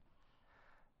expansion.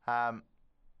 So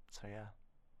yeah.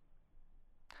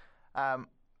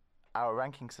 Our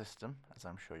ranking system, as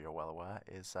I'm sure you're well aware,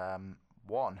 is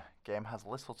 1. Game has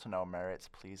little to no merit.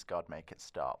 Please God make it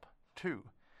stop. 2.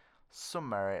 Some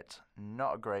merit.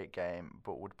 Not a great game,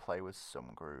 but would play with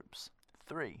some groups.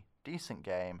 3. Decent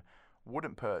game.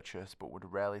 Wouldn't purchase, but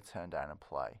would rarely turn down and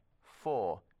play.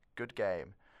 4. Good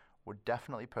game. Would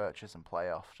definitely purchase and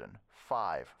play often.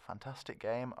 5. Fantastic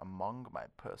game. Among my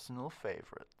personal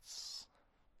favourites.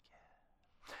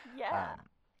 Yeah.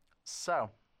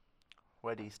 So,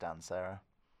 where do you stand, Sarah?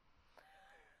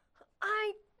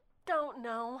 I don't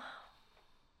know.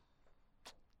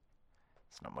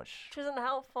 It's not much. Which isn't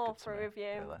helpful Good to for me,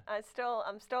 review. really.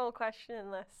 I'm still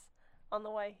questioning this on the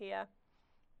way here.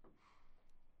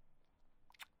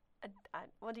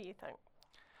 What do you think?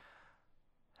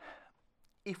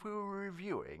 If we were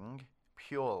reviewing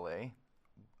purely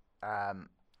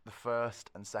the first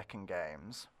and second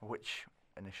games, which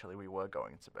initially we were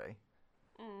going to be,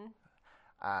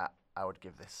 I would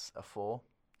give this a 4.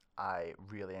 I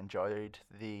really enjoyed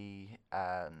the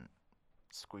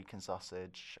squeak and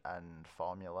sausage and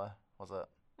formula, was it?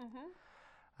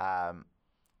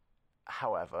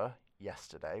 However,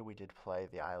 yesterday we did play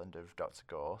the Island of Dr.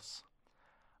 Gorse,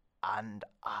 and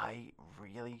I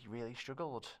really, really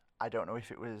struggled. I don't know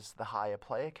if it was the higher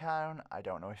player count. I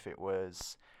don't know if it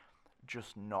was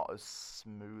just not as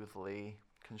smoothly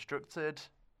constructed,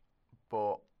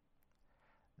 but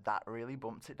that really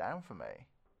bumped it down for me.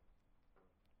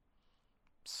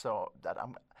 So that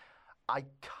I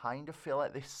kind of feel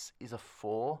like this is a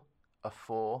 4,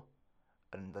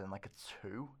 and then like a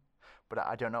 2. But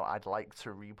I don't know, I'd like to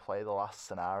replay the last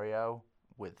scenario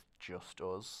with just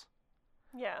us.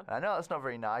 Yeah. And I know that's not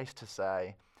very nice to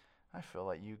say. I feel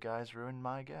like you guys ruined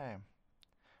my game.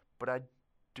 But I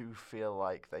do feel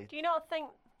like they... Do you not think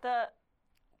that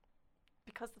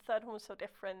because the third one was so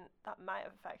different, that might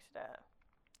have affected it?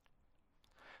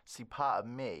 See, part of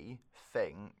me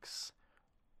thinks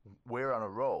we're on a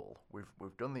roll.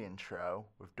 We've done the intro,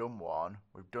 we've done 1,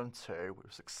 we've done 2,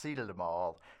 we've succeeded them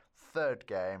all. Third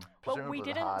game, presumably Well, we the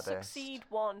didn't hardest. succeed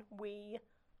 1. We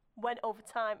went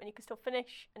overtime, and you can still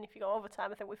finish. And if you go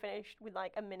overtime, I think we finished with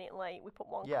like a minute late. We put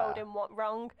one code in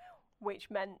wrong, which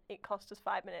meant it cost us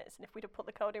 5 minutes. And if we'd have put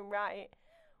the code in right,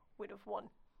 we'd have won.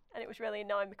 And it was really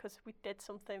annoying because we did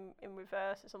something in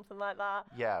reverse or something like that.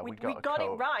 Yeah, we got it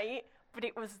right, but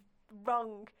it was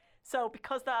wrong. So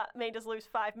because that made us lose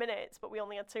 5 minutes, but we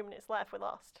only had 2 minutes left, we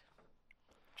lost.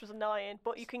 Which was annoying.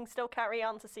 But you can still carry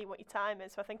on to see what your time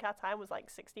is. So I think our time was like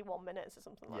 61 minutes or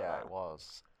something like that. Yeah, it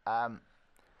was. I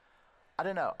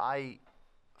don't know. I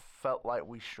felt like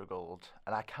we struggled.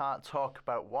 And I can't talk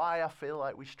about why I feel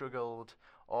like we struggled.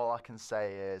 All I can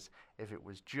say is, if it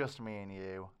was just me and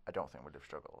you, I don't think we'd have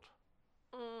struggled.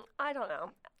 I don't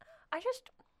know.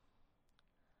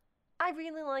 I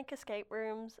really like escape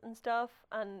rooms and stuff,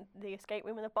 and the escape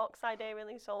room in the box idea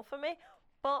really sold for me.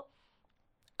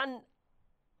 And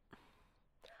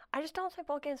I just don't think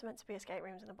board games are meant to be escape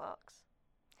rooms in a box.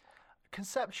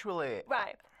 Conceptually...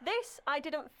 Right. This, I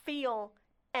didn't feel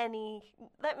any...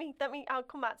 I'll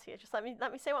come back to you. Just let me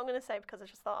say what I'm going to say because I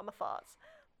just thought of my thoughts.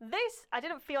 This, I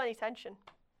didn't feel any tension.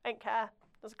 I didn't care.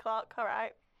 There's a clock,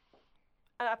 alright.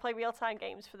 And I play real-time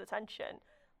games for the tension.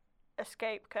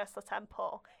 Escape Curse the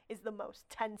Temple is the most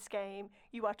tense game.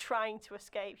 You are trying to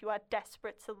escape. You are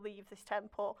desperate to leave this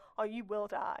temple or you will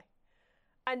die.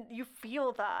 And you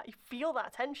feel that. You feel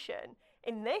that tension.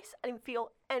 In this, I didn't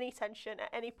feel any tension at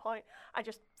any point. I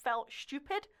just felt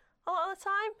stupid a lot of the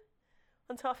time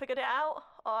until I figured it out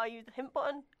or I used the hint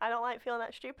button. I don't like feeling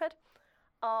that stupid.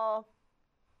 Or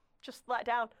just let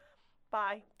down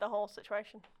by the whole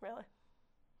situation, really.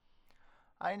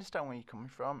 I understand where you're coming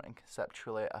from, and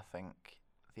conceptually, I think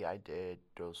the idea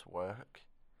does work.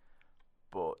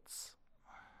 But...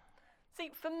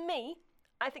 See, for me,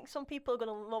 I think some people are going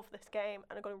to love this game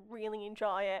and are going to really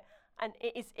enjoy it. And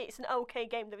it's an okay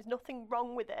game. There is nothing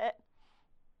wrong with it.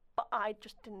 But I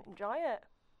just didn't enjoy it.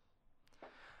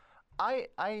 I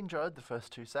enjoyed the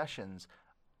first 2 sessions.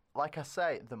 Like I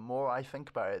say, the more I think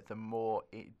about it, the more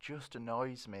it just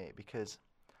annoys me because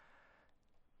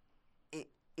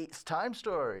it's time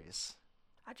stories.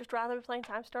 I'd just rather be playing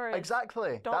time stories.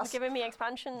 Exactly. Don't be giving me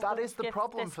expansions. That is the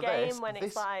problem this for game this. When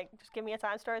it's like, just give me a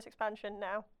time stories expansion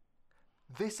now.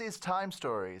 This is time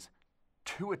stories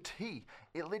to a T.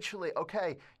 It literally,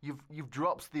 okay, you've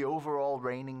dropped the overall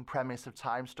reigning premise of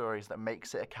time stories that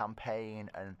makes it a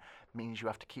campaign and means you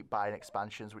have to keep buying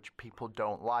expansions, which people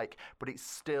don't like, but it's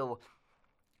still,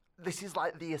 this is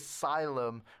like the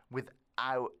asylum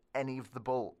without any of the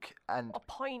bulk. And a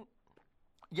point.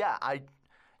 Yeah,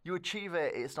 you achieve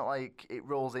it. It's not like it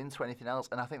rolls into anything else,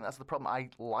 and I think that's the problem. I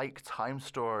like time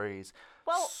stories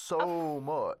so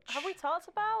much. Have we talked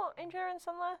about endurance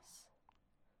on this?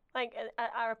 Like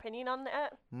our opinion on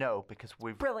it? No, because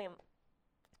we've brilliant.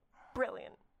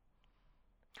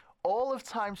 All of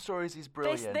time stories is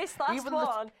brilliant. This last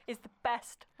one is the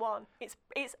best one. It's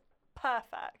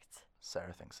perfect.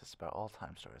 Sarah thinks it's about all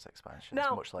time stories expansions,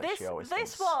 no, much like she always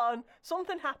thinks. This one,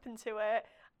 something happened to it,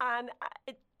 and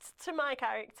it's to my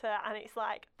character, and it's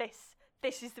like,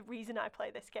 this is the reason I play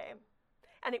this game.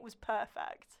 And it was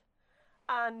perfect.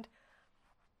 And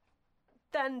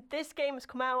then this game has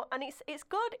come out, and it's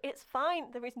good, it's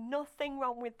fine. There is nothing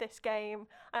wrong with this game,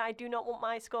 and I do not want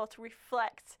my score to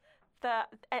reflect that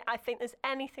I think there's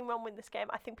anything wrong with this game.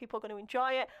 I think people are going to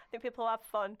enjoy it. I think people will have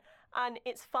fun, and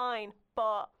it's fine,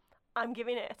 but I'm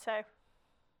giving it a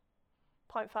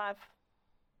 2.5.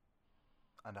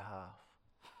 And a half.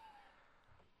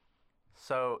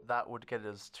 So that would get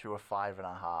us to a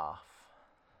 5.5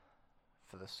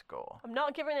 for the score. I'm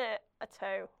not giving it a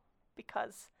 2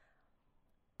 because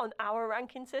on our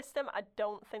ranking system, I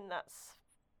don't think that's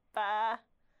fair.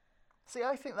 See,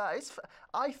 I think that is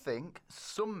I think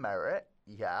some merit,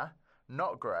 yeah.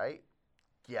 Not great,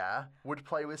 yeah. Would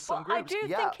play with some groups. I do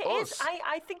think it is.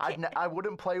 I think I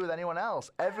wouldn't play with anyone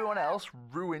else. Everyone else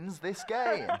ruins this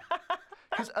game.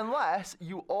 Because unless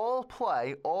you all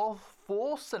play all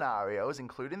 4 scenarios,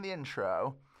 including the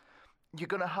intro, you're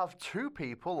going to have 2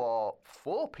 people or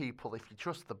 4 people, if you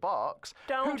trust the box,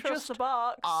 Don't who trust just the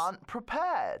box. aren't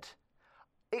prepared.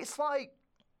 It's like,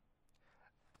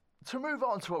 to move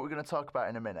on to what we're going to talk about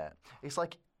in a minute, it's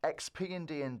like XP in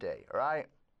D&D, right?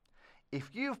 If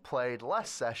you've played less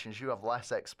sessions, you have less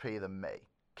XP than me,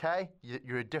 okay?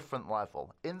 You're a different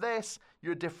level. In this,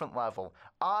 you're a different level.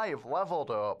 I have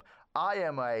leveled up. I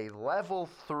am a level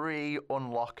 3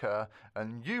 unlocker,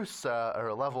 and you, sir, are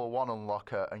a level 1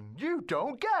 unlocker, and you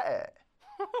don't get it.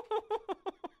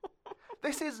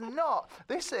 This is not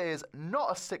a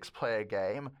 6-player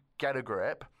game. Get a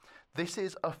grip. This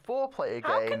is a 4-player game.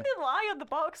 How can they lie on the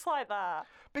box like that?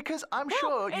 Because I'm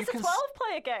sure you can... It's a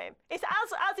 12-player game. It's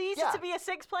as easy Yeah. to be a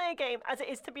 6-player game as it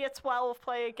is to be a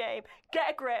 12-player game.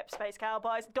 Get a grip, Space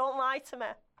Cowboys. Don't lie to me.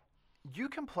 You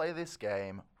can play this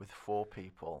game with 4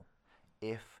 people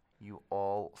if you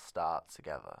all start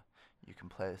together. You can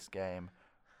play this game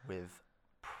with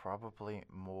probably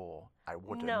more. I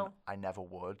wouldn't. No. I never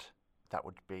would. That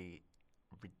would be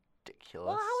ridiculous.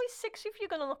 Well, how is 6 if you're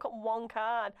going to look at one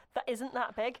card that isn't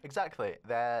that big? Exactly.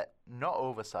 They're not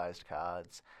oversized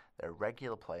cards. They're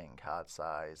regular playing card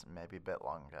size, maybe a bit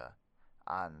longer.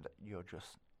 And you're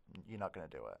not going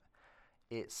to do it.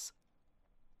 It's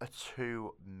a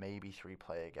 2, maybe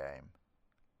 3-player game.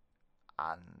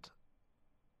 And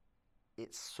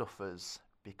it suffers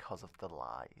because of the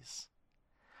lies.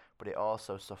 But it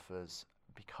also suffers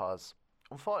because,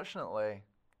 unfortunately,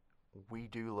 we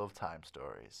do love time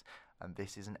stories. And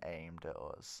this isn't aimed at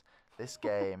us. This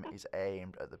game is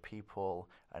aimed at the people,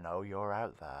 and oh, you're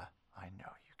out there. I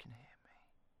know you can hear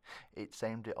me. It's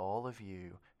aimed at all of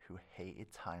you who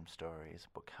hated time stories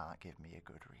but can't give me a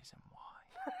good reason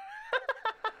why.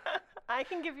 I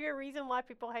can give you a reason why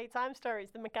people hate time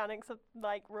stories. The mechanics are,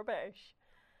 like, rubbish.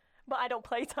 But I don't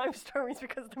play time stories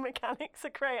because the mechanics are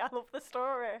great. I love the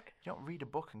story. You don't read a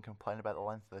book and complain about the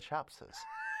length of the chapters.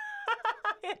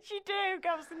 Yes, you do.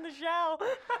 Ghost in the Shell.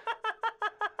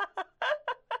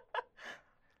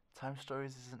 Time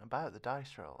stories isn't about the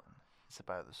dice rolling. It's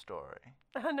about the story.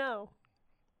 I know.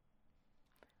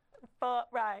 But,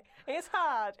 right, it's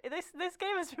hard. This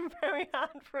game has been very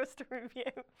hard for us to review.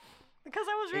 Because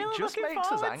I was really just looking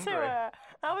makes us forward to angry. it.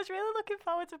 I was really looking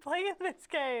forward to playing this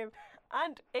game.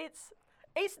 And it's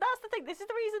that's the thing. This is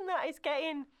the reason that it's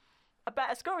getting a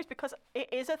better score, is because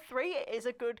it is a 3, it is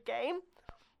a good game.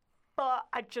 But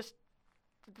I just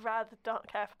rather don't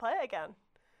care to play it again.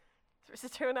 So it's a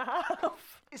 2.5.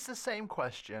 It's the same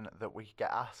question that we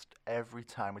get asked every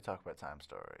time we talk about time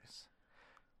stories.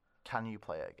 Can you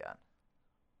play it again?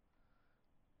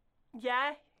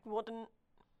 Yeah, wouldn't.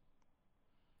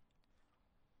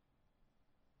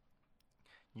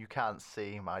 You can't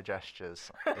see my gestures.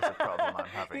 It's a problem I'm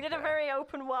having. You did a here. very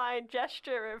open, wide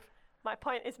gesture of my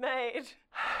point is made.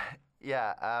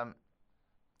 Yeah,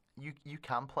 you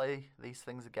can play these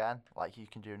things again, like you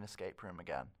can do an escape room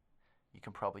again. You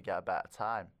can probably get a better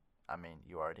time. I mean,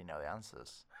 you already know the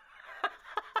answers.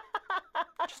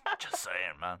 just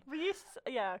saying, man.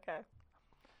 Yeah, okay.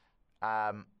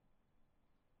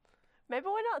 Maybe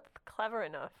we're not clever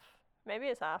enough. Maybe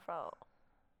it's our fault.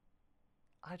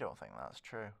 I don't think that's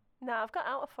true. No, I've got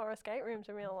out of 4 escape rooms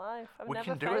in real life. I've We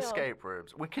never can do failed. escape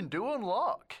rooms. We can do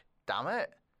unlock. Damn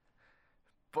it.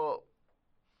 But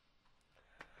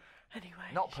Anyway,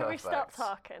 not should we stop perfect.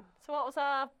 talking? So what was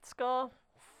our score?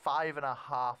 5.5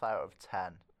 out of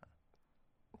 10.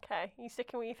 Okay, you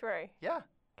sticking with your 3? Yeah.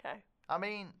 Okay. I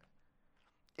mean,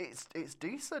 it's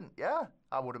decent. Yeah.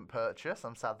 I wouldn't purchase.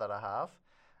 I'm sad that I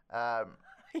have.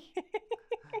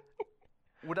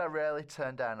 Would I really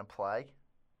turn down a play?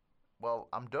 Well,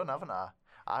 I'm done, haven't I?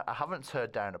 I haven't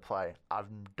turned down a play.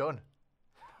 I'm done.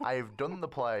 I have done the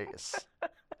plays.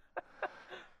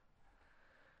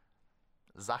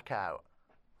 Zach out.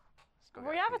 Let's go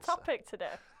We get have a pizza. topic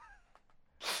today.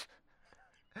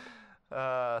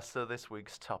 So this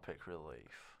week's topic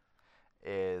relief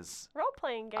is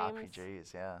Role-playing games.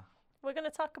 RPGs, yeah. We're going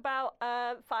to talk about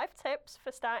 5 tips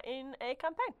for starting a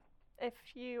campaign. If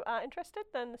you are interested,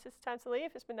 then this is the time to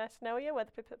leave. It's been nice to know you, whether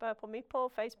it's Purple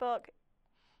Meeple, Facebook,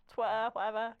 Twitter,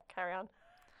 whatever. Carry on.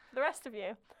 The rest of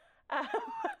you.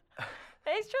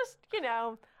 It's just,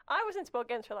 I was into board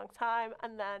games for a long time,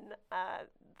 and then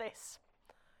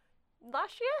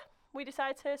last year, we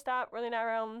decided to start running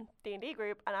our own D&D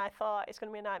group, and I thought it's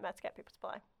going to be a nightmare to get people to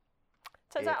play.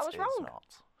 Turns out I was wrong.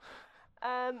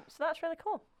 Not. So that's really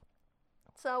cool.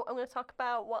 So I'm going to talk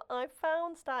about what I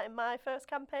found starting my first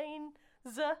campaign,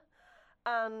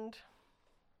 and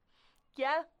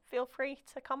yeah, feel free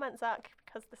to comment, Zach,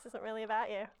 because this isn't really about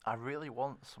you. I really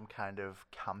want some kind of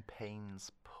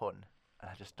campaigns pun,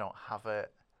 and I just don't have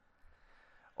it.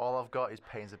 All I've got is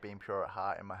Pains of Being Pure at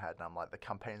Heart in my head, and I'm like, the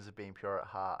campaigns of Being Pure at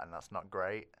Heart, and that's not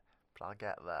great, but I'll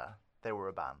get there. They were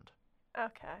a band.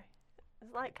 Okay.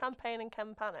 It's like Campaign and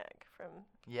Campanic from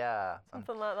Yeah.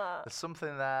 something like that. There's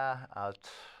something there. I'll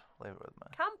leave it with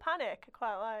me. Campanic, I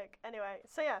quite like. Anyway,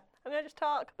 so yeah, I'm going to just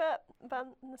talk a bit about,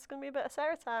 this is going to be a bit of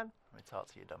Sarah time. Let me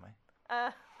talk to you, dummy.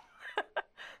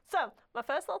 So, my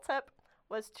first little tip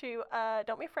was to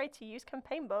don't be afraid to use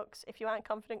campaign books if you aren't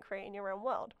confident creating your own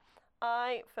world.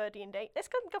 For D&D, this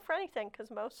could go for anything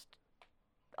because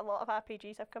a lot of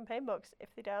RPGs have campaign books.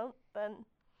 If they don't, then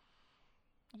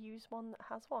use one that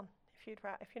has one. If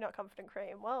you're not confident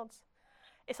creating worlds,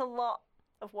 it's a lot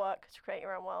of work to create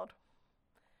your own world.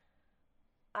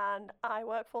 And I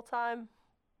work full time,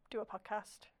 do a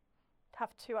podcast,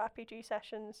 have 2 RPG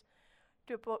sessions,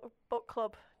 do a book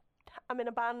club. I'm in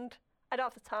a band. I don't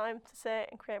have the time to sit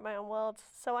and create my own worlds,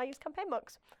 so I use campaign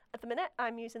books. At the minute,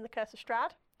 I'm using the Curse of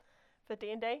Strahd for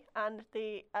D&D and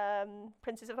the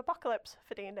Princes of Apocalypse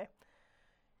for D&D.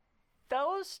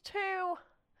 Those 2,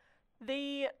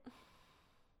 the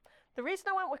reason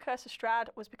I went with Curse of Strahd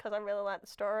was because I really liked the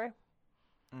story.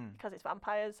 Because it's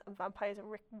vampires, and vampires are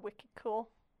wicked cool.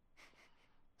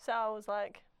 So I was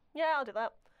like, yeah, I'll do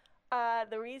that.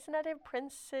 The reason I did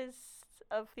Princes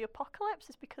of the Apocalypse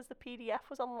is because the PDF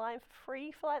was online for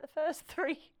free for like the first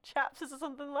 3 chapters or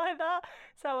something like that.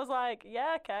 So I was like,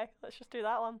 yeah, okay, let's just do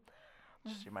that one.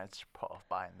 Just you might put off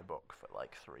buying the book for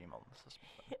like 3 months or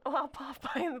something. Well, I'll put off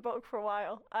buying the book for a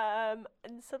while. And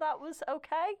so that was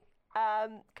okay.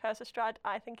 Curse of Strahd,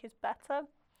 I think, is better.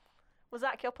 Was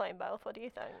Zach, you're playing both? What do you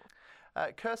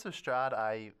think? Curse of Strahd,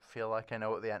 I feel like I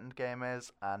know what the end game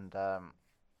is, and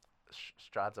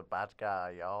Strahd's a bad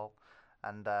guy, y'all.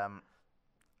 And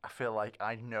I feel like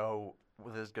I know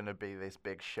there's going to be this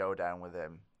big showdown with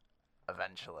him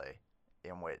eventually,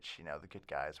 in which, the good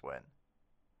guys win.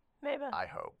 Maybe. I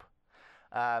hope.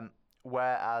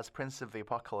 Whereas Prince of the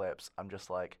Apocalypse, I'm just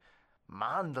like,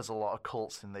 man, there's a lot of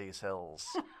cults in these hills.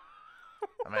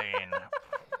 I mean...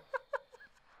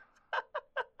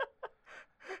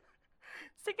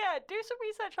 So yeah, do some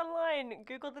research online,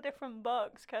 Google the different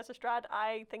books. Curse of Strahd,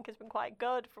 I think, has been quite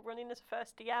good for running as a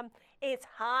first DM. It's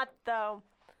hard though.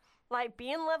 Like,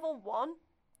 being level 1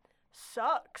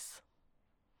 sucks.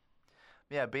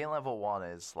 Yeah, being level 1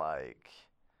 is like,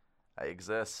 I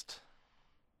exist.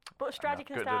 But Strahd, you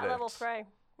can start at level 3,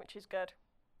 which is good.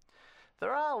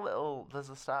 There's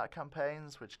the starter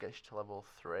campaigns, which gets you to level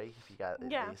 3 if you get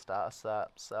the starter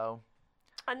set, so.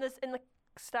 And there's, in the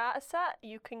starter set,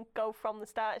 you can go from the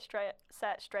starter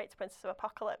set straight to Princess of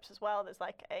Apocalypse as well. There's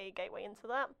like a gateway into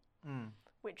that,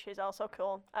 which is also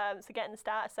cool. So getting the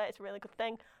starter set is a really good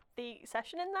thing. The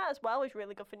session in that as well is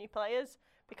really good for new players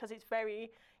because it's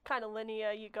very kind of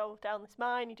linear. You go down this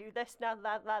mine, you do this, now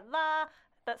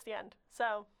that's the end.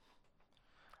 So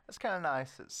it's kind of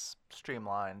nice. It's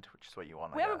streamlined, which is what you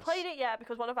want. We haven't played it yet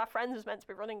because one of our friends was meant to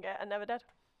be running it and never did.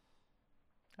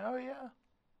 Oh yeah.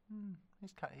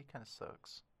 He kind of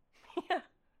sucks. Yeah.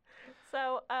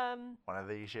 So, one of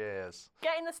these years.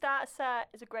 Getting the starter set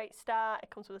is a great start. It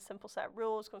comes with a simple set of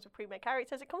rules, comes with pre-made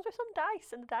characters. It comes with some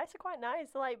dice, and the dice are quite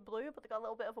nice. They're like blue, but they've got a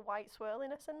little bit of a white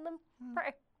swirliness in them.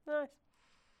 Pretty nice.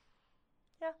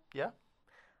 Yeah. Yeah.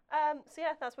 So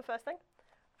yeah, that's my first thing.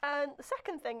 And the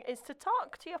second thing is to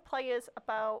talk to your players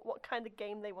about what kind of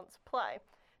game they want to play.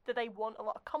 Do they want a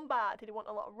lot of combat? Do they want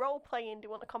a lot of role-playing? Do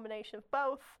they want a combination of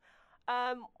both?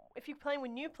 If you're playing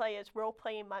with new players,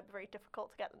 role-playing might be very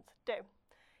difficult to get them to do,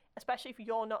 especially if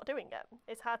you're not doing it.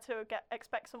 It's hard to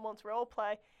expect someone to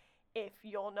role-play if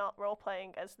you're not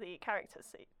role-playing as the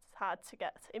characters. It's hard to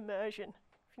get immersion,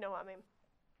 if you know what I mean.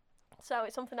 So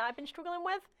it's something I've been struggling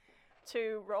with,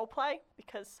 to role-play,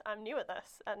 because I'm new at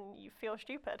this, and you feel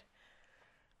stupid.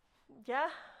 Yeah.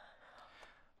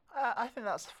 I think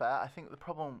that's fair. I think the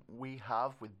problem we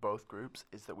have with both groups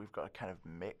is that we've got a kind of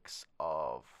mix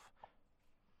of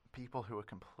people who are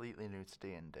completely new to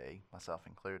D&D, myself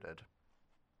included,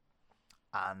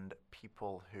 and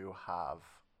people who have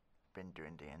been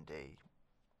doing D&D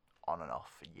on and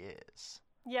off for years.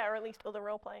 Yeah, or at least other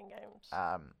role-playing games.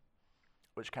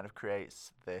 Which kind of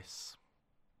creates this,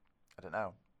 I don't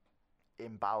know,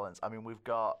 imbalance. I mean, we've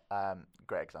got,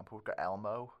 great example, we've got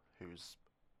Elmo, who's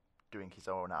doing his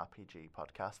own RPG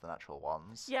podcast, The Natural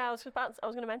Ones. Yeah, I was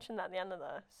going to mention that at the end of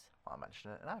this. I'll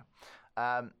mention it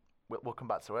now. We'll come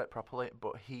back to it properly,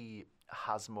 but he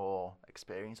has more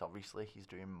experience. Obviously, he's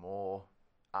doing more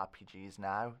RPGs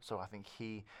now, so I think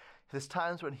he there's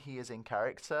times when he is in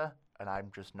character and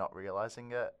I'm just not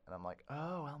realizing it, and I'm like,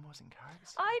 oh, Elmo's in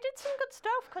character. I did some good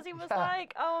stuff because he was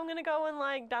like, oh, I'm gonna go and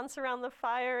like dance around the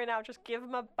fire, and I'll just give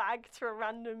him a bag to a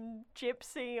random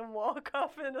gypsy and walk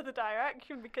off in another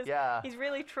direction because he's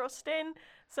really trusting.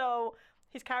 So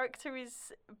his character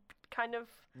is kind of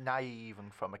naive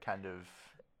and from a kind of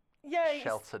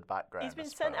sheltered background. He's been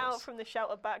sent out from the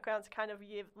sheltered background to kind of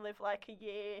live like a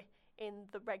year in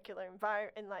the regular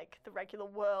environment, in like the regular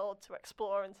world, to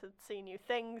explore and to see new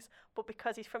things. But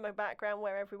because he's from a background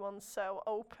where everyone's so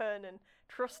open and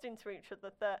trusting to each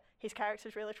other, that his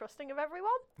character's really trusting of everyone.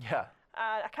 Yeah.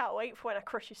 And I can't wait for when I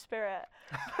crush his spirit.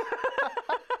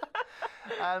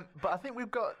 But I think we've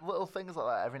got little things like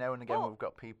that every now and again. We've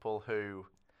got people who...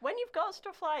 When you've got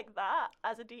stuff like that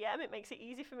as a DM, it makes it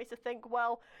easy for me to think,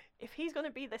 well, if he's going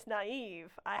to be this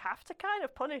naive, I have to kind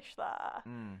of punish that.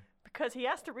 Because he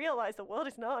has to realise the world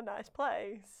is not a nice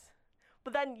place.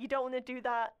 But then you don't want to do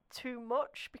that too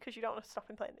much because you don't want to stop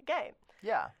him playing the game.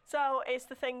 Yeah. So it's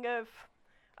the thing of,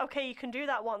 okay, you can do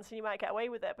that once and you might get away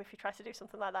with it, but if he tries to do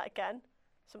something like that again,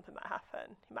 something might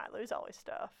happen. He might lose all his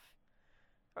stuff.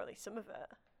 Or at least some of it.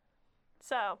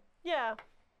 So, yeah.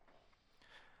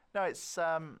 No, it's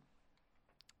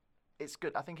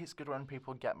good. I think it's good when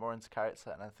people get more into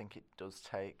character, and I think it does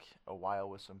take a while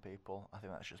with some people. I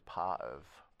think that's just part of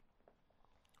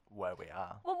where we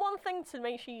are. Well, one thing to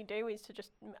make sure you do is to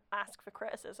just ask for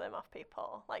criticism of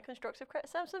people, like constructive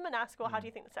criticism, and ask, well, how do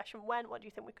you think the session went? What do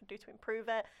you think we could do to improve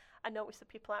it? I noticed that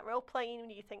people aren't role-playing.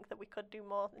 Do you think that we could do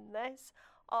more than this?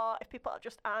 Or if people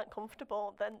just aren't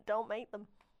comfortable, then don't make them.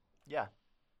 Yeah.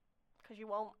 Because you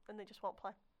won't, and they just won't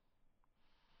play.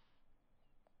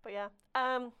 But yeah,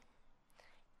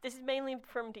 this is mainly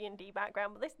from D&D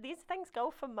background, but these things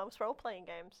go for most role-playing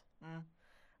games.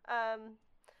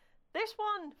 This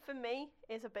one, for me,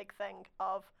 is a big thing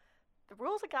of the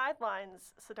rules are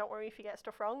guidelines, so don't worry if you get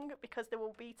stuff wrong, because there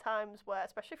will be times where,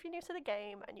 especially if you're new to the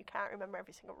game, and you can't remember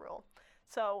every single rule.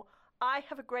 So I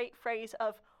have a great phrase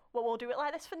of, well, we'll do it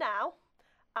like this for now,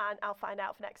 and I'll find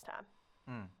out for next time.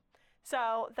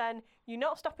 So then you're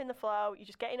not stopping the flow, you're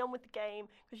just getting on with the game,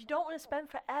 because you don't want to spend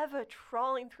forever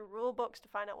trawling through rule books to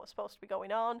find out what's supposed to be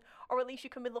going on, or at least you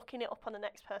can be looking it up on the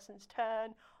next person's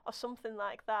turn, or something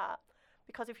like that.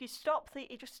 Because if you stop,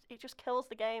 it just kills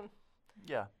the game.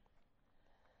 Yeah.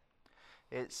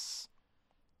 It's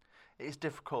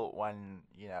difficult when,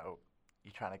 you're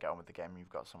trying to get on with the game and you've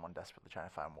got someone desperately trying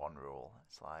to find one rule.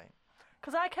 It's like...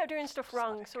 Because I kept doing stuff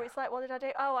wrong, so it's like, what did I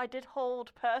do? Oh, I did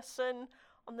hold person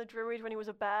on the druid when he was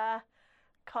a bear,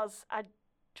 because I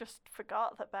just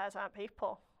forgot that bears aren't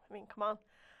people. I mean, come on.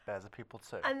 Bears are people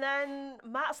too. And then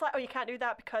Matt's like, oh, you can't do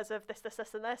that because of this,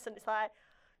 and this. And it's like,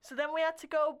 so then we had to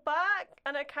go back,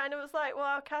 and I kind of was like, well,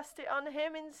 I'll cast it on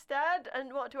him instead.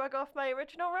 And what, do I go for my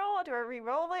original roll, or do I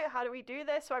re-roll it? How do we do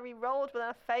this? So I re-rolled, but then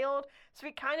I failed. So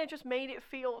it kind of just made it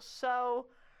feel so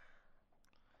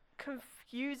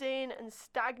confusing and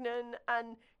stagnant,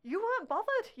 and you weren't bothered.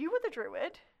 You were the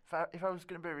druid. If I was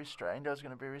going to be restrained, I was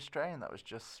going to be restrained. That was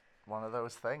just one of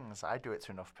those things. I do it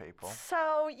to enough people.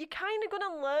 So you're kind of going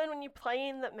to learn when you're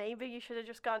playing that maybe you should have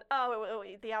just gone, oh,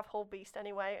 they have whole beast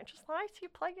anyway, and just lie to your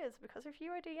players, because if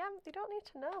you're a DM, they don't need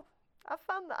to know. I've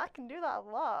found that I can do that a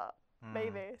lot.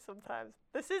 Maybe sometimes.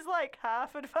 This is like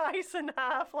half advice and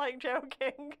half like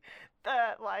joking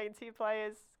that lying to your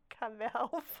players can be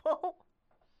helpful.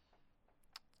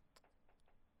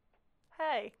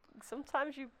 Hey,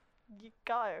 sometimes you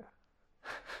go.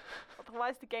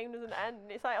 Otherwise the game doesn't end.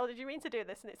 And it's like, oh, did you mean to do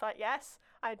this? And it's like, yes,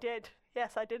 I did.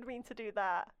 Yes, I did mean to do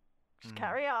that. Just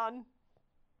carry on.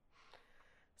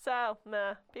 So,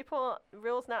 people,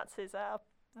 rules Nazis are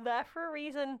there for a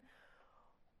reason,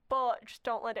 but just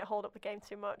don't let it hold up the game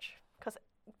too much, because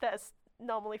there's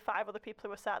normally 5 other people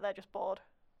who are sat there just bored.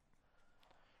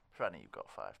 Funny, you've got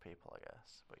 5 people, I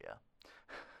guess, but yeah.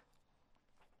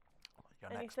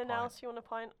 Anything else you want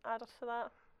to add to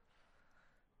that?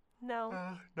 No.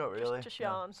 Not really. Just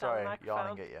yawn. No. Sorry, down the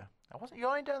yawning at you. I wasn't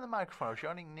yawning down the microphone. I was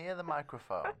yawning near the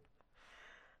microphone.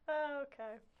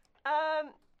 Okay.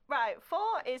 Right. 4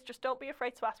 is just don't be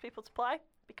afraid to ask people to play,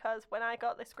 because when I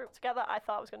got this group together, I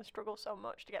thought I was going to struggle so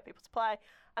much to get people to play,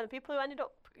 and the people who ended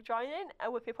up joining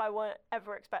were people I wouldn't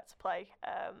ever expect to play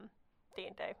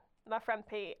D&D. My friend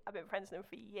Pete, I've been friends with him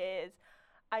for years.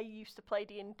 I used to play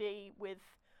D&D with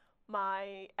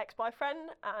my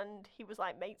ex-boyfriend, and he was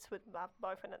like mates with my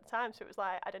boyfriend at the time, so it was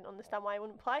like I didn't understand why he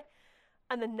wouldn't play.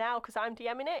 And then now, because I'm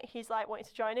DMing it, he's like wanting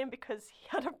to join in because he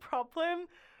had a problem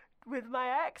with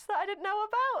my ex that I didn't know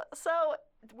about. So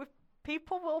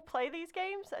people will play these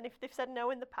games, and if they've said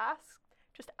no in the past,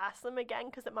 just ask them again,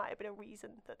 because it might have been a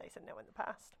reason that they said no in the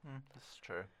past. This is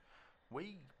true.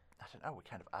 I don't know, we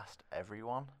kind of asked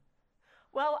everyone.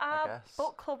 Well, our guess.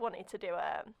 book club wanted to do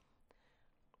it,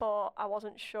 but I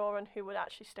wasn't sure on who would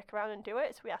actually stick around and do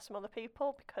it, so we asked some other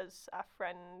people because our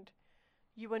friend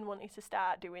Ewan wanted to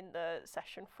start doing the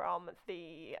session from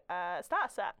the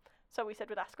starter set. So we said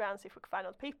we'd ask around, see if we could find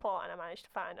other people, and I managed to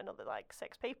find another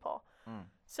 6 people.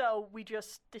 So we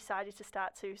just decided to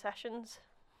start 2 sessions,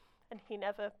 and he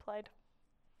never played.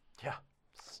 Yeah.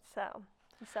 So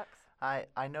he sucks.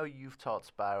 I know you've talked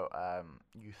about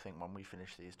you think when we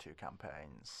finish these 2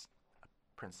 campaigns,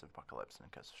 Prince of Apocalypse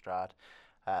and Curse of Strahd,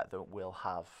 that we'll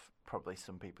have probably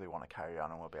some people who want to carry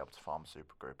on and we'll be able to form a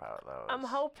super group out of those. I'm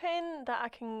hoping that I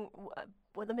can.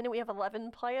 Well, the minute we have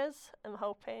 11 players, I'm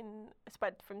hoping it's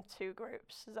spread from 2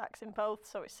 groups. Zach's in both,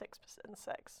 so it's 6 and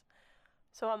 6.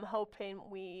 So I'm hoping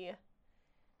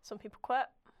some people quit.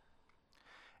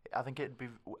 I think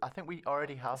we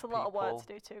already have It's a people. lot of work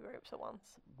to do 2 groups at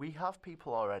once. We have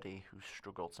people already who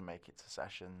struggle to make it to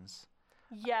sessions.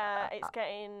 Yeah, it's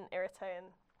getting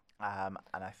irritating. And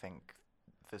I think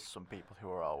there's some people who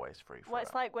are always free for Well, it.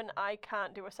 it's like when I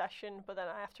can't do a session, but then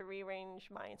I have to rearrange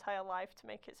my entire life to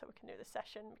make it so we can do the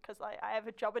session because I have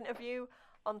a job interview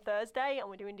on Thursday and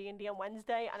we're doing D&D on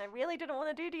Wednesday, and I really didn't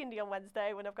want to do D&D on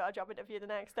Wednesday when I've got a job interview the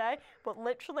next day, but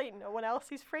literally no one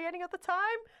else is free any other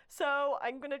time, so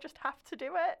I'm going to just have to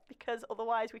do it because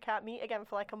otherwise we can't meet again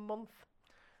for a month.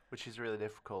 Which is really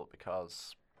difficult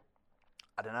because,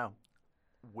 I don't know,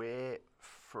 we're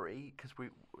free because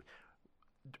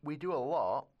we do a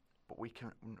lot, but we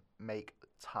can make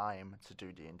time to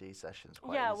do D&D sessions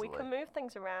quite easily. We can move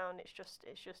things around. It's just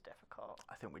difficult.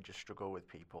 I think we just struggle with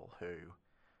people who,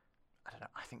 I don't know,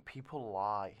 I think people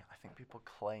lie. I think people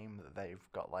claim that they've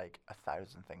got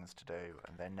 1,000 things to do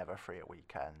and they're never free at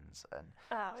weekends. And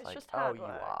it's just hard you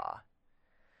work. are.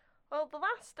 Well, the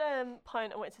last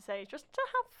point I wanted to say is just to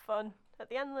have fun. At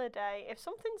the end of the day, if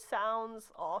something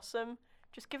sounds awesome,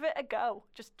 just give it a go.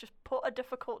 Just put a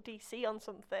difficult DC on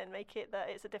something. Make it that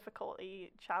it's a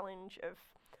difficulty challenge of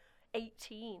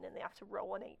 18 and they have to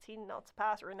roll an 18 not to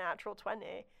pass, or a natural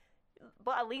 20.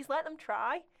 But at least let them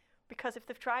try, because if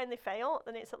they've tried and they fail,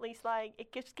 then it's at least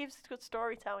it gives good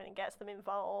storytelling and gets them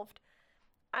involved.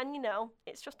 And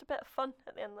it's just a bit of fun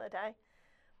at the end of the day.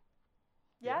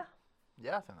 Yeah?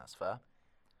 Yeah, I think that's fair.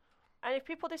 And if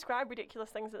people describe ridiculous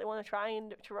things that they want to try and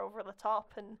which are over the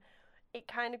top, and it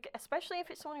kind of, especially if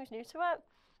it's someone who's new to it,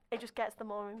 it just gets them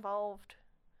more involved.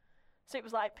 So it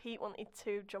was Pete wanted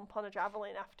to jump on a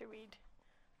javelin after we'd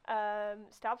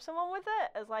stab someone with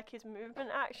it as his movement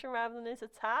action rather than his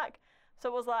attack. So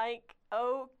it was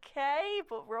okay,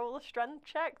 but roll a strength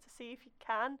check to see if you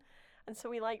can. And so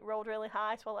we rolled really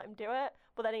high, so I let him do it.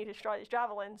 But then he destroyed his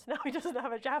javelin, so now he doesn't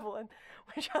have a javelin,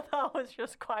 which I thought was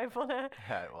just quite funny.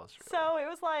 Yeah, it was. Really. So it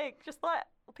was just let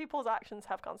people's actions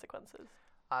have consequences.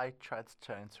 I tried to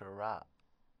turn into a rat,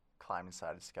 climb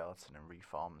inside a skeleton and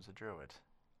reform as a druid.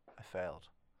 I failed.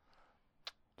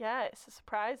 Yeah, it's a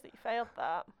surprise that you failed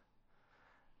that.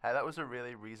 Hey, that was a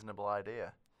really reasonable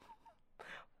idea.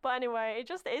 But anyway, it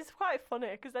just is quite funny,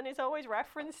 because then it's always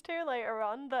referenced to later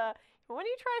on that when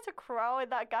you try to crawl in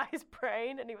that guy's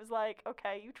brain, and he was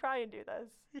okay, you try and do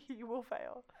this, you will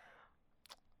fail.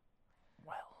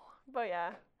 Well. But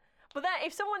yeah. But then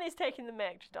if someone is taking the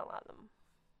mick, just don't let them.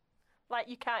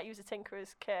 You can't use a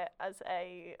Tinkerer's kit as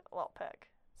a lockpick.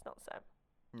 It's not the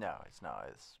same. No, it's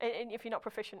not. And if you're not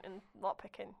proficient in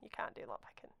lockpicking, you can't do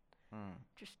lockpicking.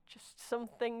 Just some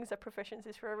things are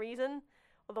proficiencies for a reason.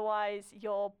 Otherwise,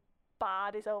 your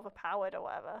bard is overpowered or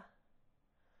whatever.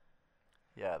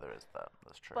 Yeah, there is that.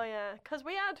 That's true. But yeah, because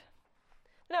we had...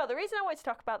 No, the reason I wanted to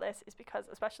talk about this is because,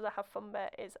 especially the have fun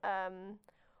bit, is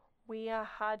we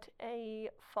had a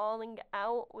falling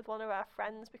out with one of our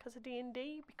friends because of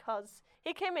D&D, because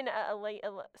he came in at a later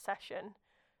session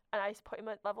and I put him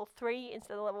at level 3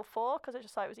 instead of level 4 because I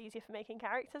just thought it was easier for making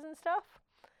characters and stuff.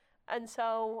 And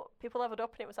so people leveled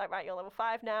up and it was right, you're level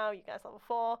 5 now, you guys level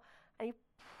 4. And he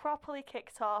properly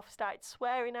kicked off, started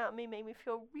swearing at me, made me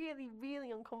feel really,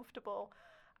 really uncomfortable.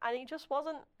 And it just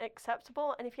wasn't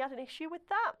acceptable. And if you had an issue with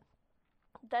that,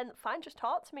 then fine, just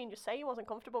talk to me and just say you wasn't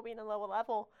comfortable being a lower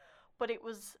level. But it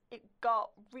got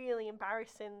really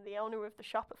embarrassing. The owner of the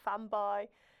shop at Fanboy,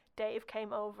 Dave,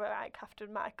 came over after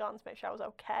the mic on to make sure I was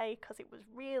okay, because it was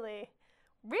really,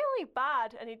 really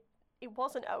bad, and it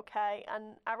wasn't okay.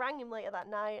 And I rang him later that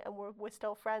night, and we're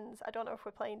still friends. I don't know if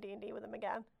we're playing D&D with him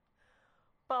again,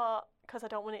 but because I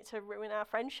don't want it to ruin our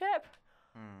friendship.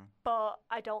 But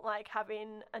I don't like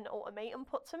having an ultimatum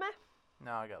put to me.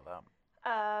 No, I get that.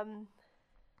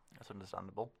 That's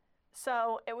understandable.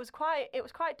 So it was quite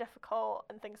difficult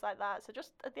and things like that. So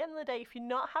just at the end of the day, if you're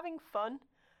not having fun,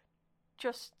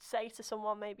 just say to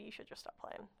someone, maybe you should just stop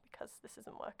playing because this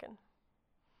isn't working.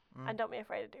 And don't be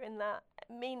afraid of doing that.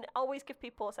 I mean, always give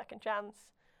people a second chance,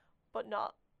 but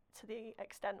not to the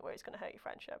extent where it's going to hurt your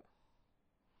friendship.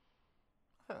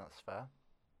 I think that's fair.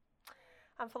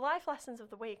 And for life lessons of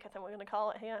the week, I think we're going to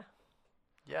call it here.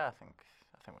 Yeah, I think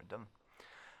we're done.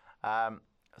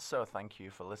 So thank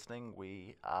you for listening.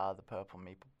 We are the Purple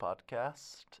Meeple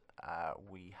Podcast.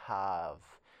 We have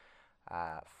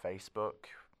Facebook.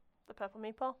 The Purple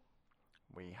Meeple.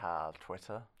 We have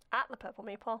Twitter. At the Purple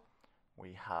Meeple.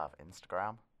 We have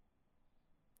Instagram.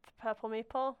 The Purple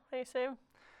Meeple, I assume.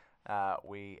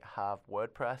 We have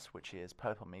WordPress, which is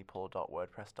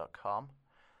purplemeeple.wordpress.com.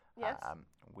 Yes.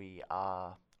 We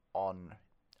are on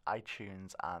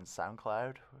iTunes and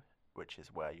SoundCloud, which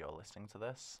is where you're listening to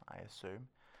this, I assume.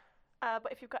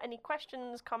 But if you've got any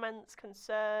questions, comments,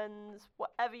 concerns,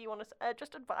 whatever you want to,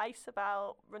 just advice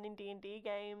about running D&D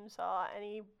games or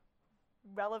any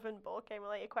relevant board game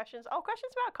related questions, or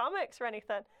questions about comics or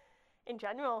anything in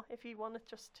general, if you want to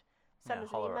just send us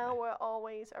an email, we're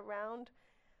always around.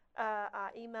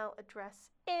 Our email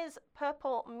address is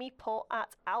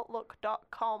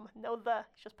purplemeeple@outlook.com. No the,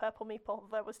 it's just Purple Meeple.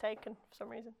 That was taken for some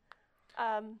reason.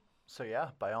 So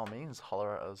yeah, by all means,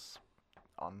 holler at us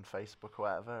on Facebook or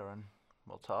whatever, and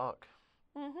we'll talk.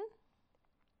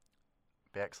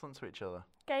 Be excellent to each other.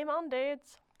 Game on,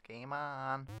 dudes. Game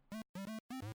on.